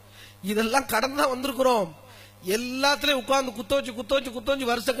எல்லாத்தையும். இதெல்லாம் கடந்து தான் வந்திருக்கிறோம். எல்லாத்திலையும் உட்கார்ந்து குத்த வச்சு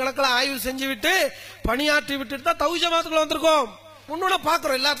வருஷ கணக்கில் ஆய்வு செஞ்சு விட்டு பணியாற்றி விட்டுட்டு தான் தௌஹீத் ஜமாத்துக்குள்ள வந்திருக்கோம். முன்னோட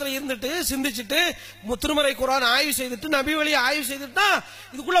பாக்குறோம், எல்லாத்திலும் இருந்துட்டு சிந்திச்சுட்டு திருமறை குர்ஆன் ஆய்வு செய்துட்டு நபி வழியை ஆய்வு செய்துட்டு தான்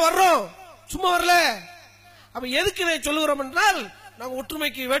இதுக்குள்ள வர்றோம், சும்மா வரல. அப்ப எதுக்கு இதை சொல்லுகிறோம் என்றால், நாங்க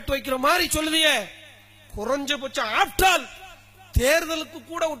ஒற்றுமைக்கு வேட்டு வைக்கிற மாதிரி சொல்லுதியே, குறைஞ்சபட்சம் ஆப்டால் தேர்தலுக்கு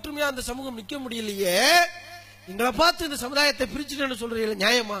கூட ஒற்றுமையா அந்த சமூகம் நிக்க முடியலையே, எங்களை பார்த்து இந்த சமுதாயத்தை பிரிச்சுட்டு சொல்றீங்க,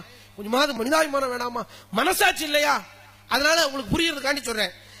 நியாயமா? கொஞ்சமாவது மனிதாபிமானம் வேணாமா, மனசாட்சி இல்லையா? அதனால உங்களுக்கு புரியறதுக்காண்டி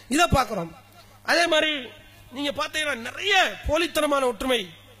சொல்றேன். இதை பாக்குறோம். அதே மாதிரி நீங்க பாத்தீங்கன்னா நிறைய போலித்தனமான ஒற்றுமை.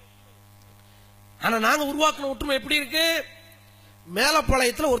 ஆனா நாங்க உருவாக்குன ஒற்றுமை எப்படி இருக்கு?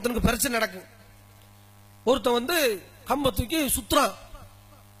 மேலப்பாளையத்தில் ஒருத்தனுக்கு பிரச்சனை நடக்கும், ஒருத்தன் கம்ப தூக்கி சுத்துறான்,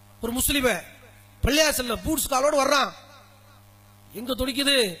 ஒரு முஸ்லிம பள்ளியாசல்ல பூட்ஸ் காலோடு வர்றான். எங்க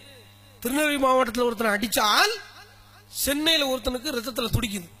துடிக்குது? திருநெல்வேலி மாவட்டத்தில் ஒருத்தனை அடிச்சால் சென்னையில ஒருத்தனுக்கு ரத்தத்தில்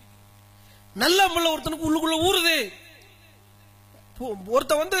துடிக்குது, நல்ல முள்ள ஒருத்தனுக்கு உள்ளுக்குள்ள ஊறுது.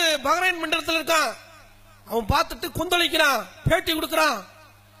 ஒருத்தன் பஹ்ரைன் மண்டலத்தில் இருக்கான், அவன் பார்த்துட்டு கொந்தளிக்கிறான், பேட்டி கொடுக்கிறான்.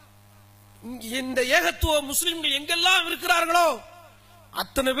 இந்த ஏகத்துவ முஸ்லிம்கள் எங்கெல்லாம் இருக்கிறார்களோ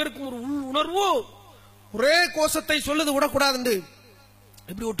அத்தனை பேருக்கும் ஒரு உள் உணர்வு, ஒரே கோஷத்தை சொல்லுது விடக்கூடாது.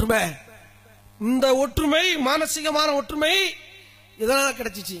 எப்படி ஒற்றுமை? இந்த ஒற்றுமை மானசீகமான ஒற்றுமை இதனால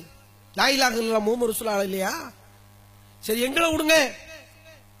கிடைச்சிச்சு. லா இலாஹ இல்லல்லாஹ் முஹம்மது ரசூலுல்லாஹ் இல்லையா? சரி, எங்களை விடுங்க.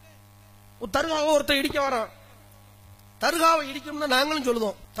 தர்காவை ஒருத்தர் இடிக்க வரான், தர்காவை இடிக்கணும்னா நாங்களும்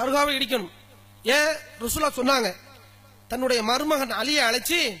சொல்லுவோம், தர்காவை இடிக்கணும். ஏன்? ரசூலுல்லாஹ் சொன்னாங்க, தன்னுடைய மருமகன் அலியை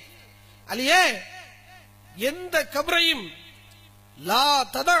அழைச்சி, அலியே, எந்த கபரையும் லா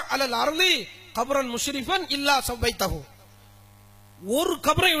ததா அலல் அர்லி கபரன் முஷ்ரிஃபன் இல்லா சவ்வைத்தஹு, ஒரு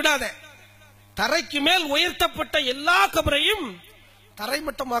கபரை விடாத, தரைக்கு மேல் உயர்த்தப்பட்ட எல்லா கபரையும்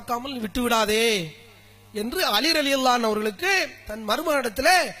தரைமட்டமாக்காமல் விட்டு விடாதே என்று அலி ரலியல்லாஹு அன்ஹு அவர்களுக்கு தன்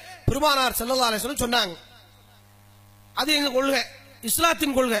மருமகனிடத்தில் பெருமானார் ஸல்லல்லாஹு அலைஹி வஸல்லம் சொன்னாங்க. அது எங்க கொள்கை,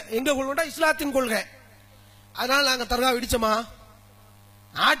 இஸ்லாத்தின் கொள்கை. எங்க கொள்கை? இஸ்லாத்தின் கொள்கை. அதனால நாங்க தர்கா இடிச்சோமா?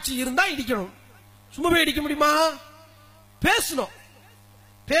 ஆட்சி இருந்தா இடிக்கணும், சும்மா போய் இடிக்க முடியுமா? பேசணும்,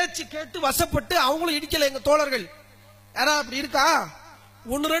 பேச்சு கேட்டு வசப்பட்டு அவங்களும் இடிக்கல. எங்க தோழர்கள் யாராவது அப்படி இருக்கா?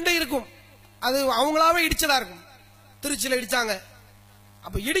 1-2 இருக்கும், அது அவங்களாவே இடிச்சதா இருக்கும். திருச்சியில இடிச்சாங்க.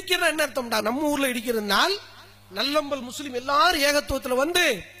 அப்ப இடிக்கிறது என்ன அர்த்தம்டா? நம்ம ஊர்ல இடிக்கிறதுனால் நல்லம்பல் முஸ்லிம் எல்லாரும்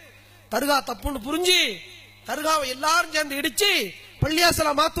ஏகத்துவத்தில் தர்கா தப்புன்னு புரிஞ்சு தர்காவை எல்லாரும் சேர்ந்து இடிச்சு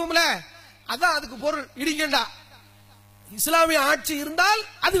பள்ளியாசலா மாத்துவோம்ல, அதான் அதுக்கு பொருள். இடிக்கண்டா. இஸ்லாமிய ஆட்சி இருந்தால்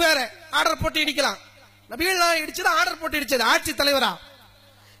அது வேற, ஆர்டர் போட்டு இடிக்கலாம். நபிகள் இடிச்சது ஆர்டர் போட்டு இடிச்சது, ஆட்சி தலைவரா.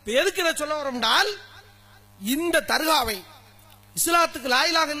 எதுக்கு நான் சொல்ல வரோம்னால், இந்த தர்காவை இஸ்லாத்துக்கு லா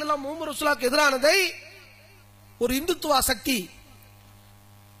இலாஹ இல்லல்லாஹ் முஹம்மது ரசூலுல்லாஹ்க்கு எதிரானதை ஒரு இந்துத்துவ சக்தி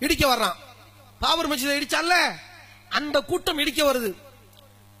இடிக்க வர்றான். பாபர் மஸ்ஜிதை இடிச்சால அந்த கூட்டம் இடிக்க வருது.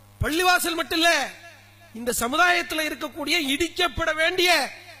 பள்ளிவாசல் மட்டும் இல்ல, இந்த சமுதாயத்தில் இருக்கக்கூடிய இடிக்கப்பட வேண்டிய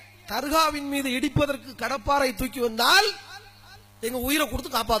தர்காவின் மீது இடிப்பதற்கு கடப்பாரை தூக்கி வந்தால் எங்க உயிரை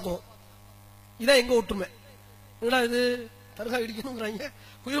கொடுத்து காப்பாத்துவோம். இதான் எங்க ஒற்றுமை. இது தர்கா இடிக்கணுங்கிறாங்க,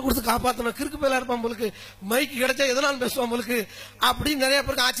 உயிரை கொடுத்து காப்பாற்றணும். கிறுக்கு பேலா இருப்பான் போலுக்கு, மைக்கு கிடைச்சா எதனாலும் பேசுவான் போலுக்கு அப்படின்னு நிறைய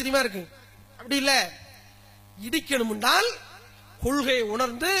பேருக்கு ஆச்சரியமா இருக்கு. அப்படி இல்ல, இடிக்கணும் என்றால் கொள்கையை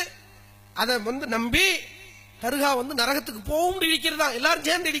உணர்ந்து அதை நம்பி தர்கா நரகத்துக்கு போகும் இடிக்கிறதா, எல்லாரும்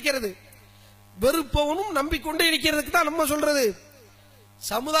சேர்ந்து இடிக்கிறது. வெறுப்பவனும் நம்பிக்கொண்டு இடிக்கிறதுக்கு தான் நம்ம சொல்றது.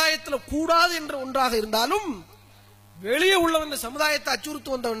 சமுதாயத்தில் கூடாது என்ற ஒன்றாக இருந்தாலும் வெளியே உள்ள இந்த சமுதாயத்தை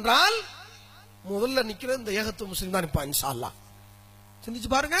அச்சுறுத்து வந்தவென்றால் முதல்ல நிக்கிறது இந்த ஏகத்துவ முஸ்லிம் தான். நிப்பா இன்ஷா அல்லாஹ். சிந்திச்சு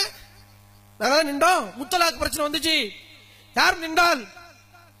பாருங்க. நாங்க நின்றோம், முத்தலாக் பிரச்சனை வந்துச்சு, யார் நின்றால்?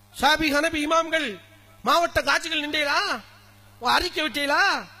 ஷாபி ஹனபி இமாம்கள், மாவட்ட காட்சிகள் நின்றீங்களா? அறிக்கை விட்டீங்களா?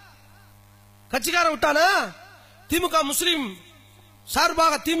 கட்சிக்கார விட்டானா? திமுக முஸ்லிம்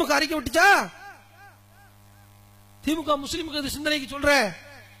சார்பாக திமுக அறிக்கை விட்டுச்சா? திமுக முஸ்லிமுக்கு சிந்தனைக்கு சொல்ற,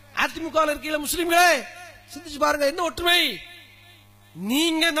 அதிமுக இருக்கிற முஸ்லிம்களே சிந்திச்சு பாருங்க, என்ன ஒற்றுமை.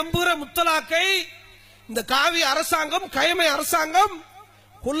 நீங்க நம்புகிற முத்தலாக்கை இந்த காவி அரசாங்கம், கயமை அரசாங்கம்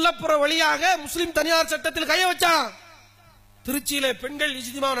கொல்லப்புற வழியாக முஸ்லிம் தனியார் சட்டத்தில் கைய வச்சான். திருச்சியில பெண்கள்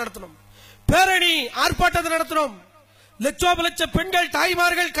இஜ்திமா நடத்தணும், பேரணி ஆர்ப்பாட்டத்தை நடத்தணும். லட்சோப லட்ச பெண்கள்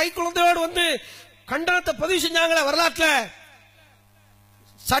தாய்மார்கள் கை குழந்தையோடு கண்டனத்தை பதிவு செஞ்சாங்களே வரலாற்றில்.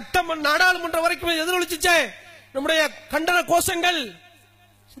 சட்டம் நாடாளுமன்றம் வரைக்கும் எதிரொலிச்சு நம்முடைய கண்டன கோஷங்கள்.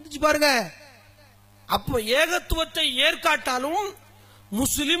 சிந்திச்சு பாருங்க. அப்ப ஏகத்துவத்தை ஏற்காட்டாலும்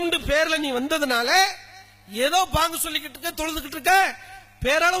முஸ்லிம் பேர்ல நீ வந்ததுனால ஏதோ பாங்கு சொல்லிக்கிட்டு இருக்க, தொழுதுகிட்டு இருக்க,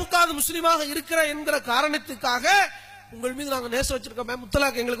 பேரளவுக்காக முஸ்லீமாக இருக்கிற என்கிற காரணத்துக்காக உங்கள் மீது நாங்க நேசம் வச்சிருக்கோம்.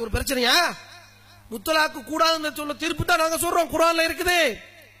 முத்தலாக்கு எங்களுக்கு ஒரு பிரச்சனையா? முத்தலாக்கு கூடாதுன்னு சொல்ல தீர்ப்பு தான் நாங்க சொல்றோம். குர்ஆன்ல இருக்குது.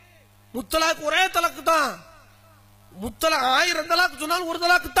 முத்தலாக்கு ஒரே தலாக்கு தான். முத்தலா 1000 தலாக்கு சொன்னாலும் ஒரு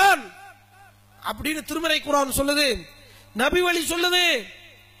தலாக்கு தான் அப்படின்னு திருமறை குர்ஆன் சொல்லுது, நபி வழி சொல்லுது.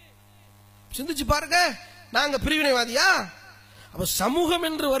 சிந்திச்சு பாருங்க. நாங்க பிரிவினைவாதியா? அப்ப சமூகம்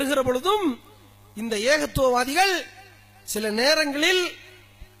என்று வருகிற பொழுதும் இந்த ஏகத்துவவாதிகள் சில நேரங்களில்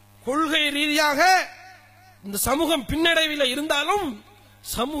கொள்கை ரீதியாக இந்த சமூகம் பின்னடைவில் இருந்தாலும்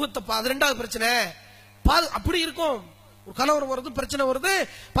சமூகத்தை அது ரெண்டாவது பிரச்சனை அப்படி இருக்கும். ஒரு கலவரம் வருது, பிரச்சனை வருது,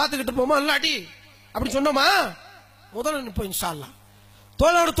 பார்த்துக்கிட்டு போமா இல்லாட்டி அப்படி சொன்னோமா? முதல்ல நிற்போம் இன்ஷா அல்லாஹ்,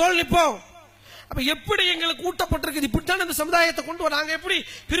 தோளோடு தோள் நிற்போம். அப்ப எப்படி எங்களுக்கு ஊட்டப்பட்டிருக்குது, இப்படித்தான் இந்த சமுதாயத்தை கொண்டு வர, நாங்க எப்படி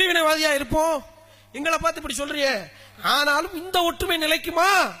பிரிவினைவாதியா இருப்போம்? எங்களை பார்த்து இப்படி சொல்றியே. ஆனாலும் இந்த ஒற்றுமை நிலைக்குமா?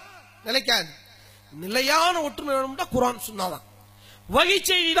 நிலைக்காது. நிலையான ஒற்றுமை வேணும்னா குர்ஆன் சுன்னாதான், வகை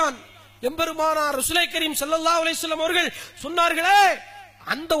செய்தி தான். எம்பெருமானார் ரசூலை கரீம் ஸல்லல்லாஹு அலைஹி வஸல்லம் அவர்கள் சொன்னார்களே,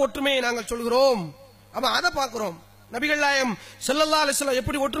 அந்த ஒற்றுமையை நாங்கள் சொல்கிறோம். அப்ப அதை பார்க்கிறோம். நபிகள் நாயகம் ஸல்லல்லாஹு அலைஹி வஸல்லம்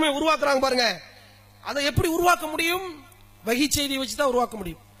எப்படி ஒற்றுமையை உருவாக்குறாங்க பாருங்க. அதை எப்படி உருவாக்க முடியும்? வகை செய்தியை வச்சு தான் உருவாக்க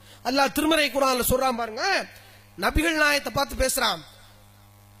முடியும். அல்லாஹ் திருமறை குர்ஆன்ல சொல்றான் பாருங்க. நபிகள் நாயகத்தை பார்த்து பேசுறான்.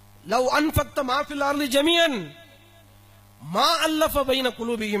 லவ் அன்ஃபக்த மா ஃபில் அர்தி ஜமீஅன் மா அல்லஃப பைன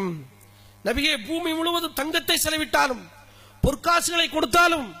குலூபிஹிம். நபியே, பூமி முழுவதும் தங்கத்தை செலவிட்டாலும், பொற்காசுகளை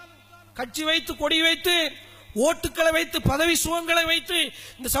கொடுத்தாலும், கட்சி வைத்து, கொடி வைத்து, ஓட்டுக்களை வைத்து, பதவி சுகங்களை வைத்து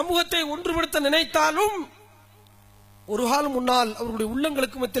இந்த சமூகத்தை ஒன்றுபடுத்த நினைத்தாலும் ஒரு காலம் முன்னால் அவர்களுடைய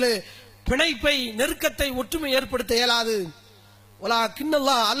உள்ளங்களுக்கு மத்தியிலே பிணைப்பை, நெருக்கத்தை, ஒற்றுமை ஏற்படுத்த இயலாது. வலாக்கின்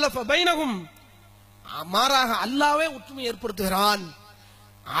அல்லாஹ் அல்லஃப பைனஹும். மாறாக அல்லாஹ்வே ஒற்றுமை ஏற்படுத்துகிறான்.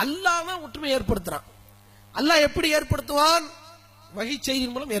 அல்லாஹ் தான் ஒற்றுமை ஏற்படுத்துறான். அல்லாஹ் எப்படி ஏற்படுத்துவான்? வகை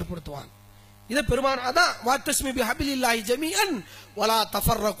செய்தியின் மூலம் ஏற்படுத்துவான். இதை பெருமான் அதான் வாத்தஸ்மி பிஹபிலில்லாஹி ஜமீஅன் வலா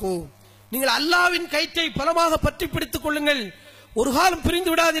தஃபர்ரகு. நீங்கள் அல்லாஹ்வின் கயிற்றை பலமாக பற்றி பிடித்துக் கொள்ளுங்கள், ஒரு காலம் பிரிந்து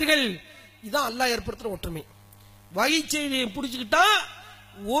விடாதீர்கள். இதான் அல்லாஹ் ஏற்படுத்துற ஒற்றுமை. வகை செய்தியை பிடிச்சுக்கிட்டா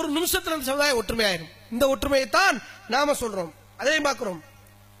ஒரு நிமிஷத்துல அந்த சமுதாயம் ஒற்றுமை ஆயிரும். இந்த ஒற்றுமையை தான் நாம சொல்றோம், அதே பார்க்கிறோம்.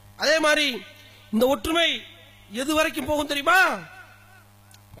 அதே மாதிரி இந்த ஒற்றுமை எது வரைக்கும் போகும் தெரியுமா?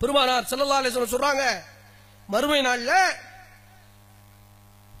 பெருமானார் ஸல்லல்லாஹு அலைஹி வஸல்லம் சொல்றாங்க, மறுமை நாள்ல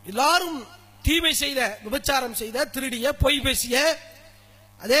எல்லாரும் தீமை செய்த, விபச்சாரம் செய்த, திருடிய, பொய் பேசிய,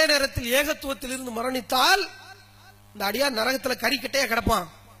 அதே நேரத்தில் ஏகத்துவத்தில் இருந்து மரணித்தால் இந்த அடியார் நரகத்தில் கறிக்கட்டையா கிடப்பான்.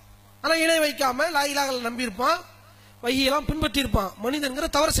 ஆனா இணை வைக்காம லா இலாஹ இல்லல்லாஹ் நம்பி இருப்பான், வஹியெல்லாம் பின்பற்றி இருப்பான், மனிதன்கிற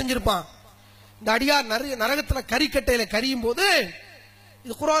தவறு செஞ்சிருப்பான். இந்த அடியார் நரகத்தில் கறிக்கட்டையில கரியும் போது,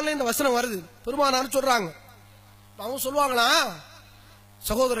 இது குர்ஆன்ல இந்த வசனம் வருது, பெருமானார் சொல்றாங்க. அவங்க சொல்லுவாங்களா,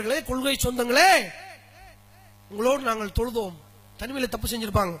 சகோதரர்களே, கொள்கை சொந்தங்களே, உங்களோடு நாங்கள் தொழுதோம், தனிமையில தப்பு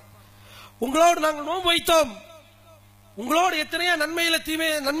செஞ்சிருப்பாங்க. உங்களோடு நாங்கள் நோன்பு வைத்தோம், உங்களோடு எத்தனையோ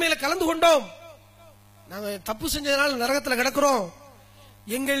நன்மையில கலந்து கொண்டோம். நாங்க தப்பு செஞ்சதுனால நரகத்தில் கிடக்கிறோம்,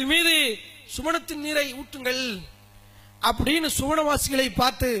 எங்கள் மீது சுமணத்தின் நீரை ஊற்றுங்கள் அப்படின்னு சுவனவாசிகளை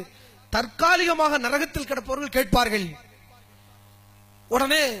பார்த்து தற்காலிகமாக நரகத்தில் கிடப்பவர்கள் கேட்பார்கள்.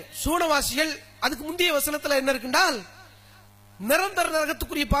 உடனே சுவனவாசிகள், அதுக்கு முந்தைய வசனத்தில் என்ன இருக்குன்றால், நிரந்தர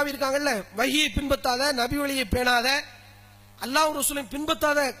நரகத்துக்குரிய பாவி இருக்காங்கல்ல, வஹியை பின்பற்றாத, நபி வழியை பேணாத, அல்லாஹ் ரசூலை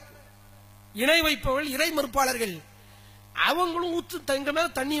பின்பற்றாத இணை வைப்பவர்கள், இறை மறுப்பாளர்கள், அவங்களும் எங்க மேல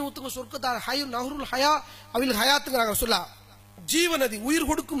தண்ணியை ஊத்துங்க, சொர்க்கத்தார் ஹை நஹருல் ஹயா அவில் ஹயாத்துங்கிறாங்க. சொல்லா ஜீவ நதி, உயிர்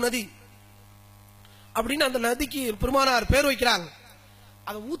கொடுக்கும் நதி அப்படின்னு அந்த நதிக்கு பெருமானார் பேர் வைக்கிறாங்க.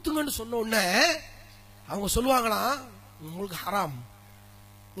 அதை ஊத்துங்கன்னு சொன்ன உடனே அவங்க சொல்லுவாங்களாம், உங்களுக்கு ஹராம்,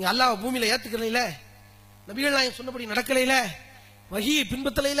 நீங்க அல்லாஹ் பூமியில ஏத்துக்கல, நபிகள் நாயகம் சொன்னபடி நடக்கல, வஹியை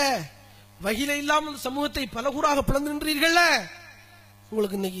பின்பற்றல, வஹியில இல்லாமல் சமூகத்தை பலகூறாக பிளந்து நின்றீர்கள்,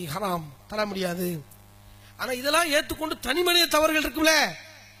 உங்களுக்கு இன்னைக்கு ஹராம், தர முடியாது. ஆனா இதெல்லாம் ஏத்துக்கொண்டு தனி மனித தவறுகள் இருக்குல்ல,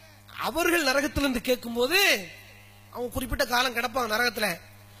 அவர்கள் நரகத்திலிருந்து கேட்கும் போது அவங்க குறிப்பிட்ட காலம் கிடப்பாங்க நரகத்துல.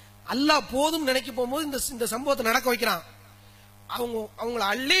 அல்லாஹ் போதும் நினைக்க போகும்போது இந்த சம்பவத்தை நடக்க வைக்கிறான். அவங்களை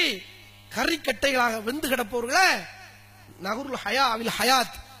அள்ளி கறிக்கட்டைகளாக வெந்து கிடப்பவர்களை நஹருல் ஹயா அவில்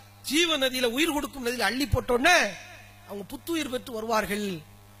ஹயாத், ஜீவ நதியில, உயிர் கொடுக்கும் நதியில அள்ளி போட்டோன்னே அவங்க புத்துயிர் பெற்று வருவார்கள்,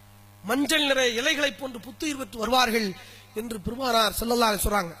 மஞ்சள் நிற இலைகளை போன்று புத்துயிர் பெற்று வருவார்கள் என்று பெருமானார் ஸல்லல்லாஹு அலைஹி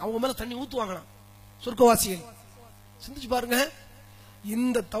சொல்றாங்க. அவங்க மேல தண்ணி ஊத்துவாங்களாம் சொர்க்கவாசிகள். சிந்திச்சு பாருங்க,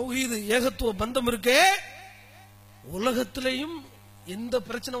 இந்த தௌஹீது ஏகத்துவ பந்தம் இருக்கே, உலகத்திலேயும் எந்த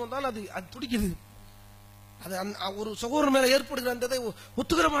பிரச்சனை வந்தாலும் அது துடிக்குது. அது ஒரு சகோதரர் மேல ஏற்படுகிற அந்த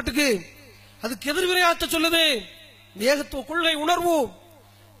ஒத்துக்கிற மாட்டுக்கு அதுக்கு எதிர்வினையாற்ற சொல்லுது. ஏகத்துவ கொள்கை உணர்வு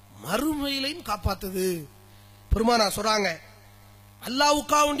மறுமையிலையும் காப்பாத்துது. பெருமானார் சொல்றாங்க,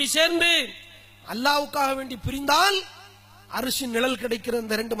 அல்லாஹ்வுக்காக வேண்டி சேர்ந்து அல்லாஹ்வுக்காக வேண்டி பிரிந்தால் அரிசின் நிழல் கிடைக்கிற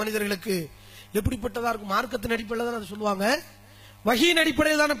இந்த ரெண்டு மனிதர்களுக்கு எப்படிப்பட்டதா இருக்கும். மார்க்கத்தின் அடிப்படையில் தான் அது சொல்லுவாங்க, வஹீயின்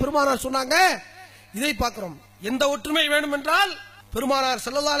அடிப்படையில் தானே பெருமானார் சொன்னாங்க. இதை பார்க்கிறோம். எந்த ஒற்றுமை வேணும் என்றால் பெருமானார்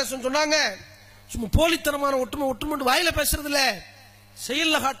ஸல்லல்லாஹு அலைஹி வஸல்லம் சொன்னாங்க, சும்மா போலித்தனமான ஒற்றுமை வாயில பேசுறது இல்ல,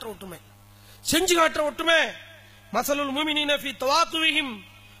 செயல்ல காட்டுற ஒற்றுமை, செஞ்சு காட்டுற ஒற்றுமை. மஸலுல் முஃமினீன ஃபீ தவாத்துஹிம்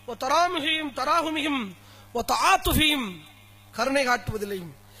வ தராஹுமிஹிம் வ தஆத்துஃபிஹிம், கருணை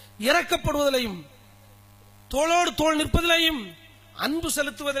காட்டுவதிலையும் இரக்கப்படுவதிலையும் தோளோடு தோள் நிற்பதிலையும் அன்பு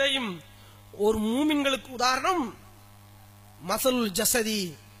செலுத்துவதிலையும் ஒரு மூமின்களுக்கு உதாரணம் மஸலுல் ஜஸதி,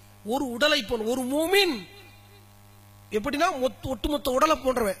 ஒரு உடலை போன்ற ஒரு மூமின் எப்படின்னா ஒட்டுமொத்த உடலை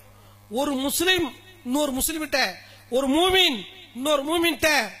போன்றவன். ஒரு முஸ்லிம் இன்னொரு முஸ்லிமிட்ட, ஒரு மூமின் இன்னொரு மூமின்ட்ட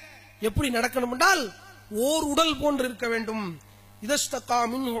எப்படி நடக்கணும் என்றால் ஓர் உடல் போன்று இருக்க வேண்டும். இதஸ்தகா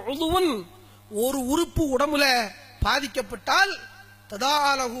மின்ஹு உதுவன், ஒரு உறுப்பு உடம்புல பாதிக்கப்பட்டால்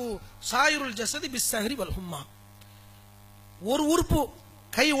ததாலஹு சாயிருல் ஜஸதி பிஸ்ஸஹரி வல் ஹும்மா, ஒரு உறுப்பு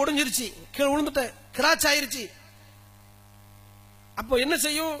கை உடைஞ்சிருச்சு, கீழே விழுந்துட்ட, கிராச் ஆயிருச்சு, அப்போ என்ன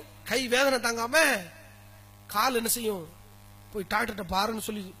செய்யும்? கை வேதனை தாங்காம கால் என்ன செய்யும்? போய் டாக்டர்கிட்ட பாருன்னு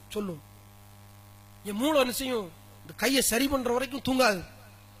சொல்லும். என் மூளை என்ன செய்யும்? இந்த கையை சரி பண்ற வரைக்கும் தூங்காது,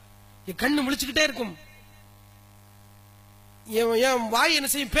 என் கண்ணு விழிச்சுக்கிட்டே இருக்கும், என் வாய் என்ன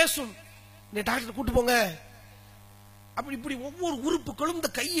செய்யும்? பேசும், நீ டாக்டர் கூட்டு போங்க. அப்படி இப்படி ஒவ்வொரு உறுப்புகளும் இந்த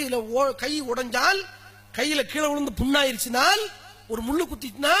கை உடைஞ்சால், கையில கீழே விழுந்து புண்ணாயிருச்சுனால், ஒரு முள்ளு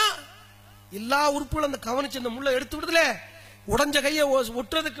குத்திச்சுனா எல்லா உறுப்புகளும் அந்த கவனிச்சு அந்த முள்ளை எடுத்து விடுதல, உடைஞ்ச கையை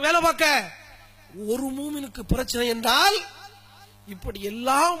ஒட்டுறதுக்கு வேலை பார்க்க. ஒரு மூமினுக்கு பிரச்சனை என்றால் இப்படி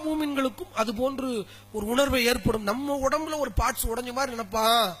எல்லா மூமின்களுக்கும் அது போன்று ஒரு உணர்வை ஏற்படும். நம்ம உடம்புல ஒரு பார்ட்ஸ் உடைஞ்ச மாதிரி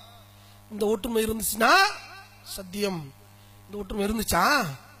நினைப்பான். இந்த ஒற்றுமை இருந்துச்சுன்னா சத்தியம், இந்த ஒற்றுமை இருந்துச்சா?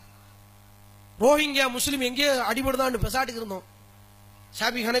 ரோஹிங்கியா முஸ்லிம் எங்கே அடிபடுதான்னு பெசாட்டுக்கு இருந்தோம்.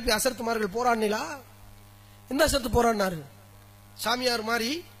 ஷாபி ஹனபி அசர்த்துமார்கள் போராடினா, எந்த அசர்த்து போராடினாரு? சாமியார் மாதிரி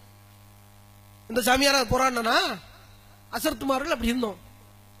இந்த சாமியார போராடினா, அசர்த்துமார்கள் அப்படி இருந்தோம்.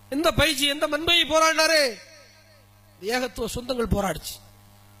 எந்த பயிற்சி, எந்த மண்பையை போராடினாரு? ஏகத்துவ சொந்தங்கள் போராடிச்சு.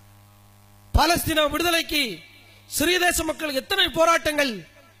 பாலஸ்தீன விடுதலைக்கு சிறிய தேச மக்கள் எத்தனை போராட்டங்கள்.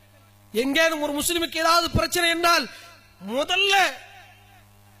 எங்கேனும் ஒரு முஸ்லிமுக்கு ஏதாவது பிரச்சனை என்றால் முதல்ல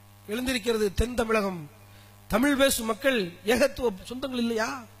எழுந்திருக்கிறது தென் தமிழகம். தமிழ் பேசும் மக்கள் ஏகத்துவ சொந்தங்கள் இல்லையா?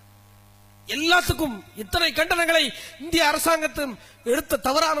 எல்லாத்துக்கும் எத்தனை கண்டனங்களை, இந்திய அரசாங்கத்தின் எடுத்த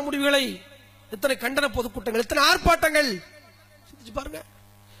தவறான முடிவுகளை, எத்தனை கண்டன பொதுக்கூட்டங்கள், எத்தனை ஆர்ப்பாட்டங்கள். சிந்திச்சு பாருங்க.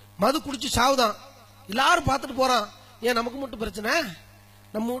 மது குடிச்சு சாவுதான், எல்லாரும் பார்த்துட்டு போறான். ஏன் நமக்கு மட்டும் பிரச்சனை?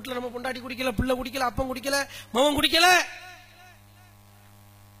 நம்ம வீட்டுல நம்ம பொண்டாட்டி குடிக்கல, பிள்ளை குடிக்கல, அப்பம் குடிக்கல, மகன் குடிக்கல.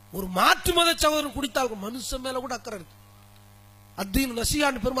 ஒரு மாற்று மத சகோதரன் குடித்தால் மனுஷன் மேல கூட அக்கறை இருக்கு. அத்தீன்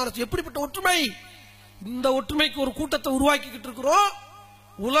நசியான் பெருமாள் எப்படிப்பட்ட ஒற்றுமை! இந்த ஒற்றுமைக்கு ஒரு கூட்டத்தை உருவாக்கிக்கிட்டு இருக்கிறோம்.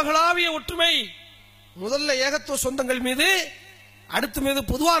 உலகளாவிய ஒற்றுமை, முதல்ல ஏகத்துவ சொந்தங்கள் மீது, அடுத்த மீது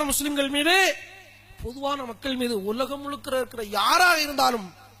பொதுவான முஸ்லிம்கள் மீது, பொதுவான மக்கள் மீது, உலகம் முழுக்க இருக்கிற யாராக இருந்தாலும்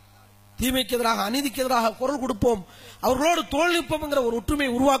தீமைக்கு எதிராக, அநீதிக்கு எதிராக குரல் கொடுப்போம், அவர்களோடு தோல் நிற்போம்ங்கிற ஒரு ஒற்றுமை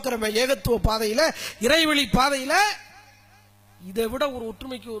உருவாக்குறமே ஏகத்துவ பாதையில, இறைவழி பாதையில. இதை விட ஒரு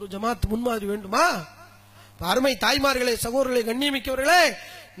ஒற்றுமைக்கு ஒரு ஜமாத் முன்மாதிரி வேண்டுமா? அருமை தாய்மார்களே, சகோதரர்களே, கண்ணியமிக்கவர்களே,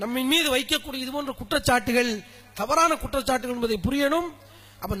 நம்மின் மீது வைக்கக்கூடிய இது போன்ற குற்றச்சாட்டுகள் தவறான குற்றச்சாட்டுகள் என்பதை புரியணும்.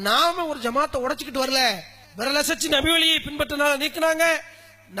 அப்ப நாம ஒரு ஜமாத்தை உடைச்சுக்கிட்டு வரல, விரலசச்சு நபி வழியை பின்பற்றினால நீக்கினாங்க,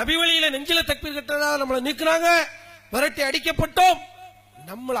 நபி வழியில நெஞ்சில தக்பீர் கட்டினால நம்மளை நீக்கினாங்க, விரட்டி அடிக்கப்பட்டோம்,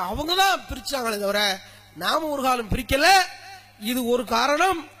 நம்மள அவங்க தான் பிரிச்சாங்களே தவிர நாம ஒரு காலம் பிரிக்கல. இது ஒரு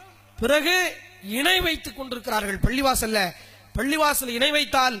காரணம். பிறகு இணை வைத்துக் கொண்டிருக்கிறார்கள் பள்ளிவாசல்ல. பள்ளிவாசல் இணை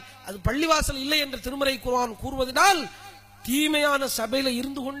வைத்தால் அது பள்ளிவாசல் இல்லை என்று திருமறை குர்ஆன் கூறுவதனால் தீமையான சபையில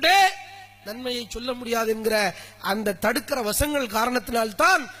இருந்து கொண்டே நன்மையை சொல்ல முடியாது என்கிற அந்த தடுக்கிற வசங்கள்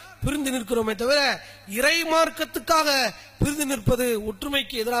காரணத்தினால்தான் பிரிந்து நிற்கிறோமே தவிர இறை மார்க்கத்துக்காக பிரிந்து நிற்பது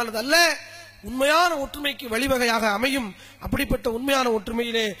ஒற்றுமைக்கு எதிரானது அல்ல, உண்மையான ஒற்றுமைக்கு வழிவகையாக அமையும். அப்படிப்பட்ட உண்மையான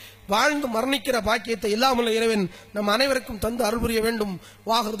ஒற்றுமையிலே வாழ்ந்து மரணிக்கிற பாக்கியத்தை எல்லாமுள்ள இறைவன் நம் அனைவருக்கும் தந்து அருள் புரிய வேண்டும்.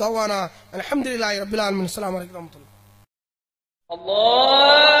 வாஹிரு தஅவானா அல்ஹம்துலில்லாஹி ரப்பில் ஆலமீன். அஸ்ஸலாமு அலைக்கும் வரஹ்மத்துல்லாஹி.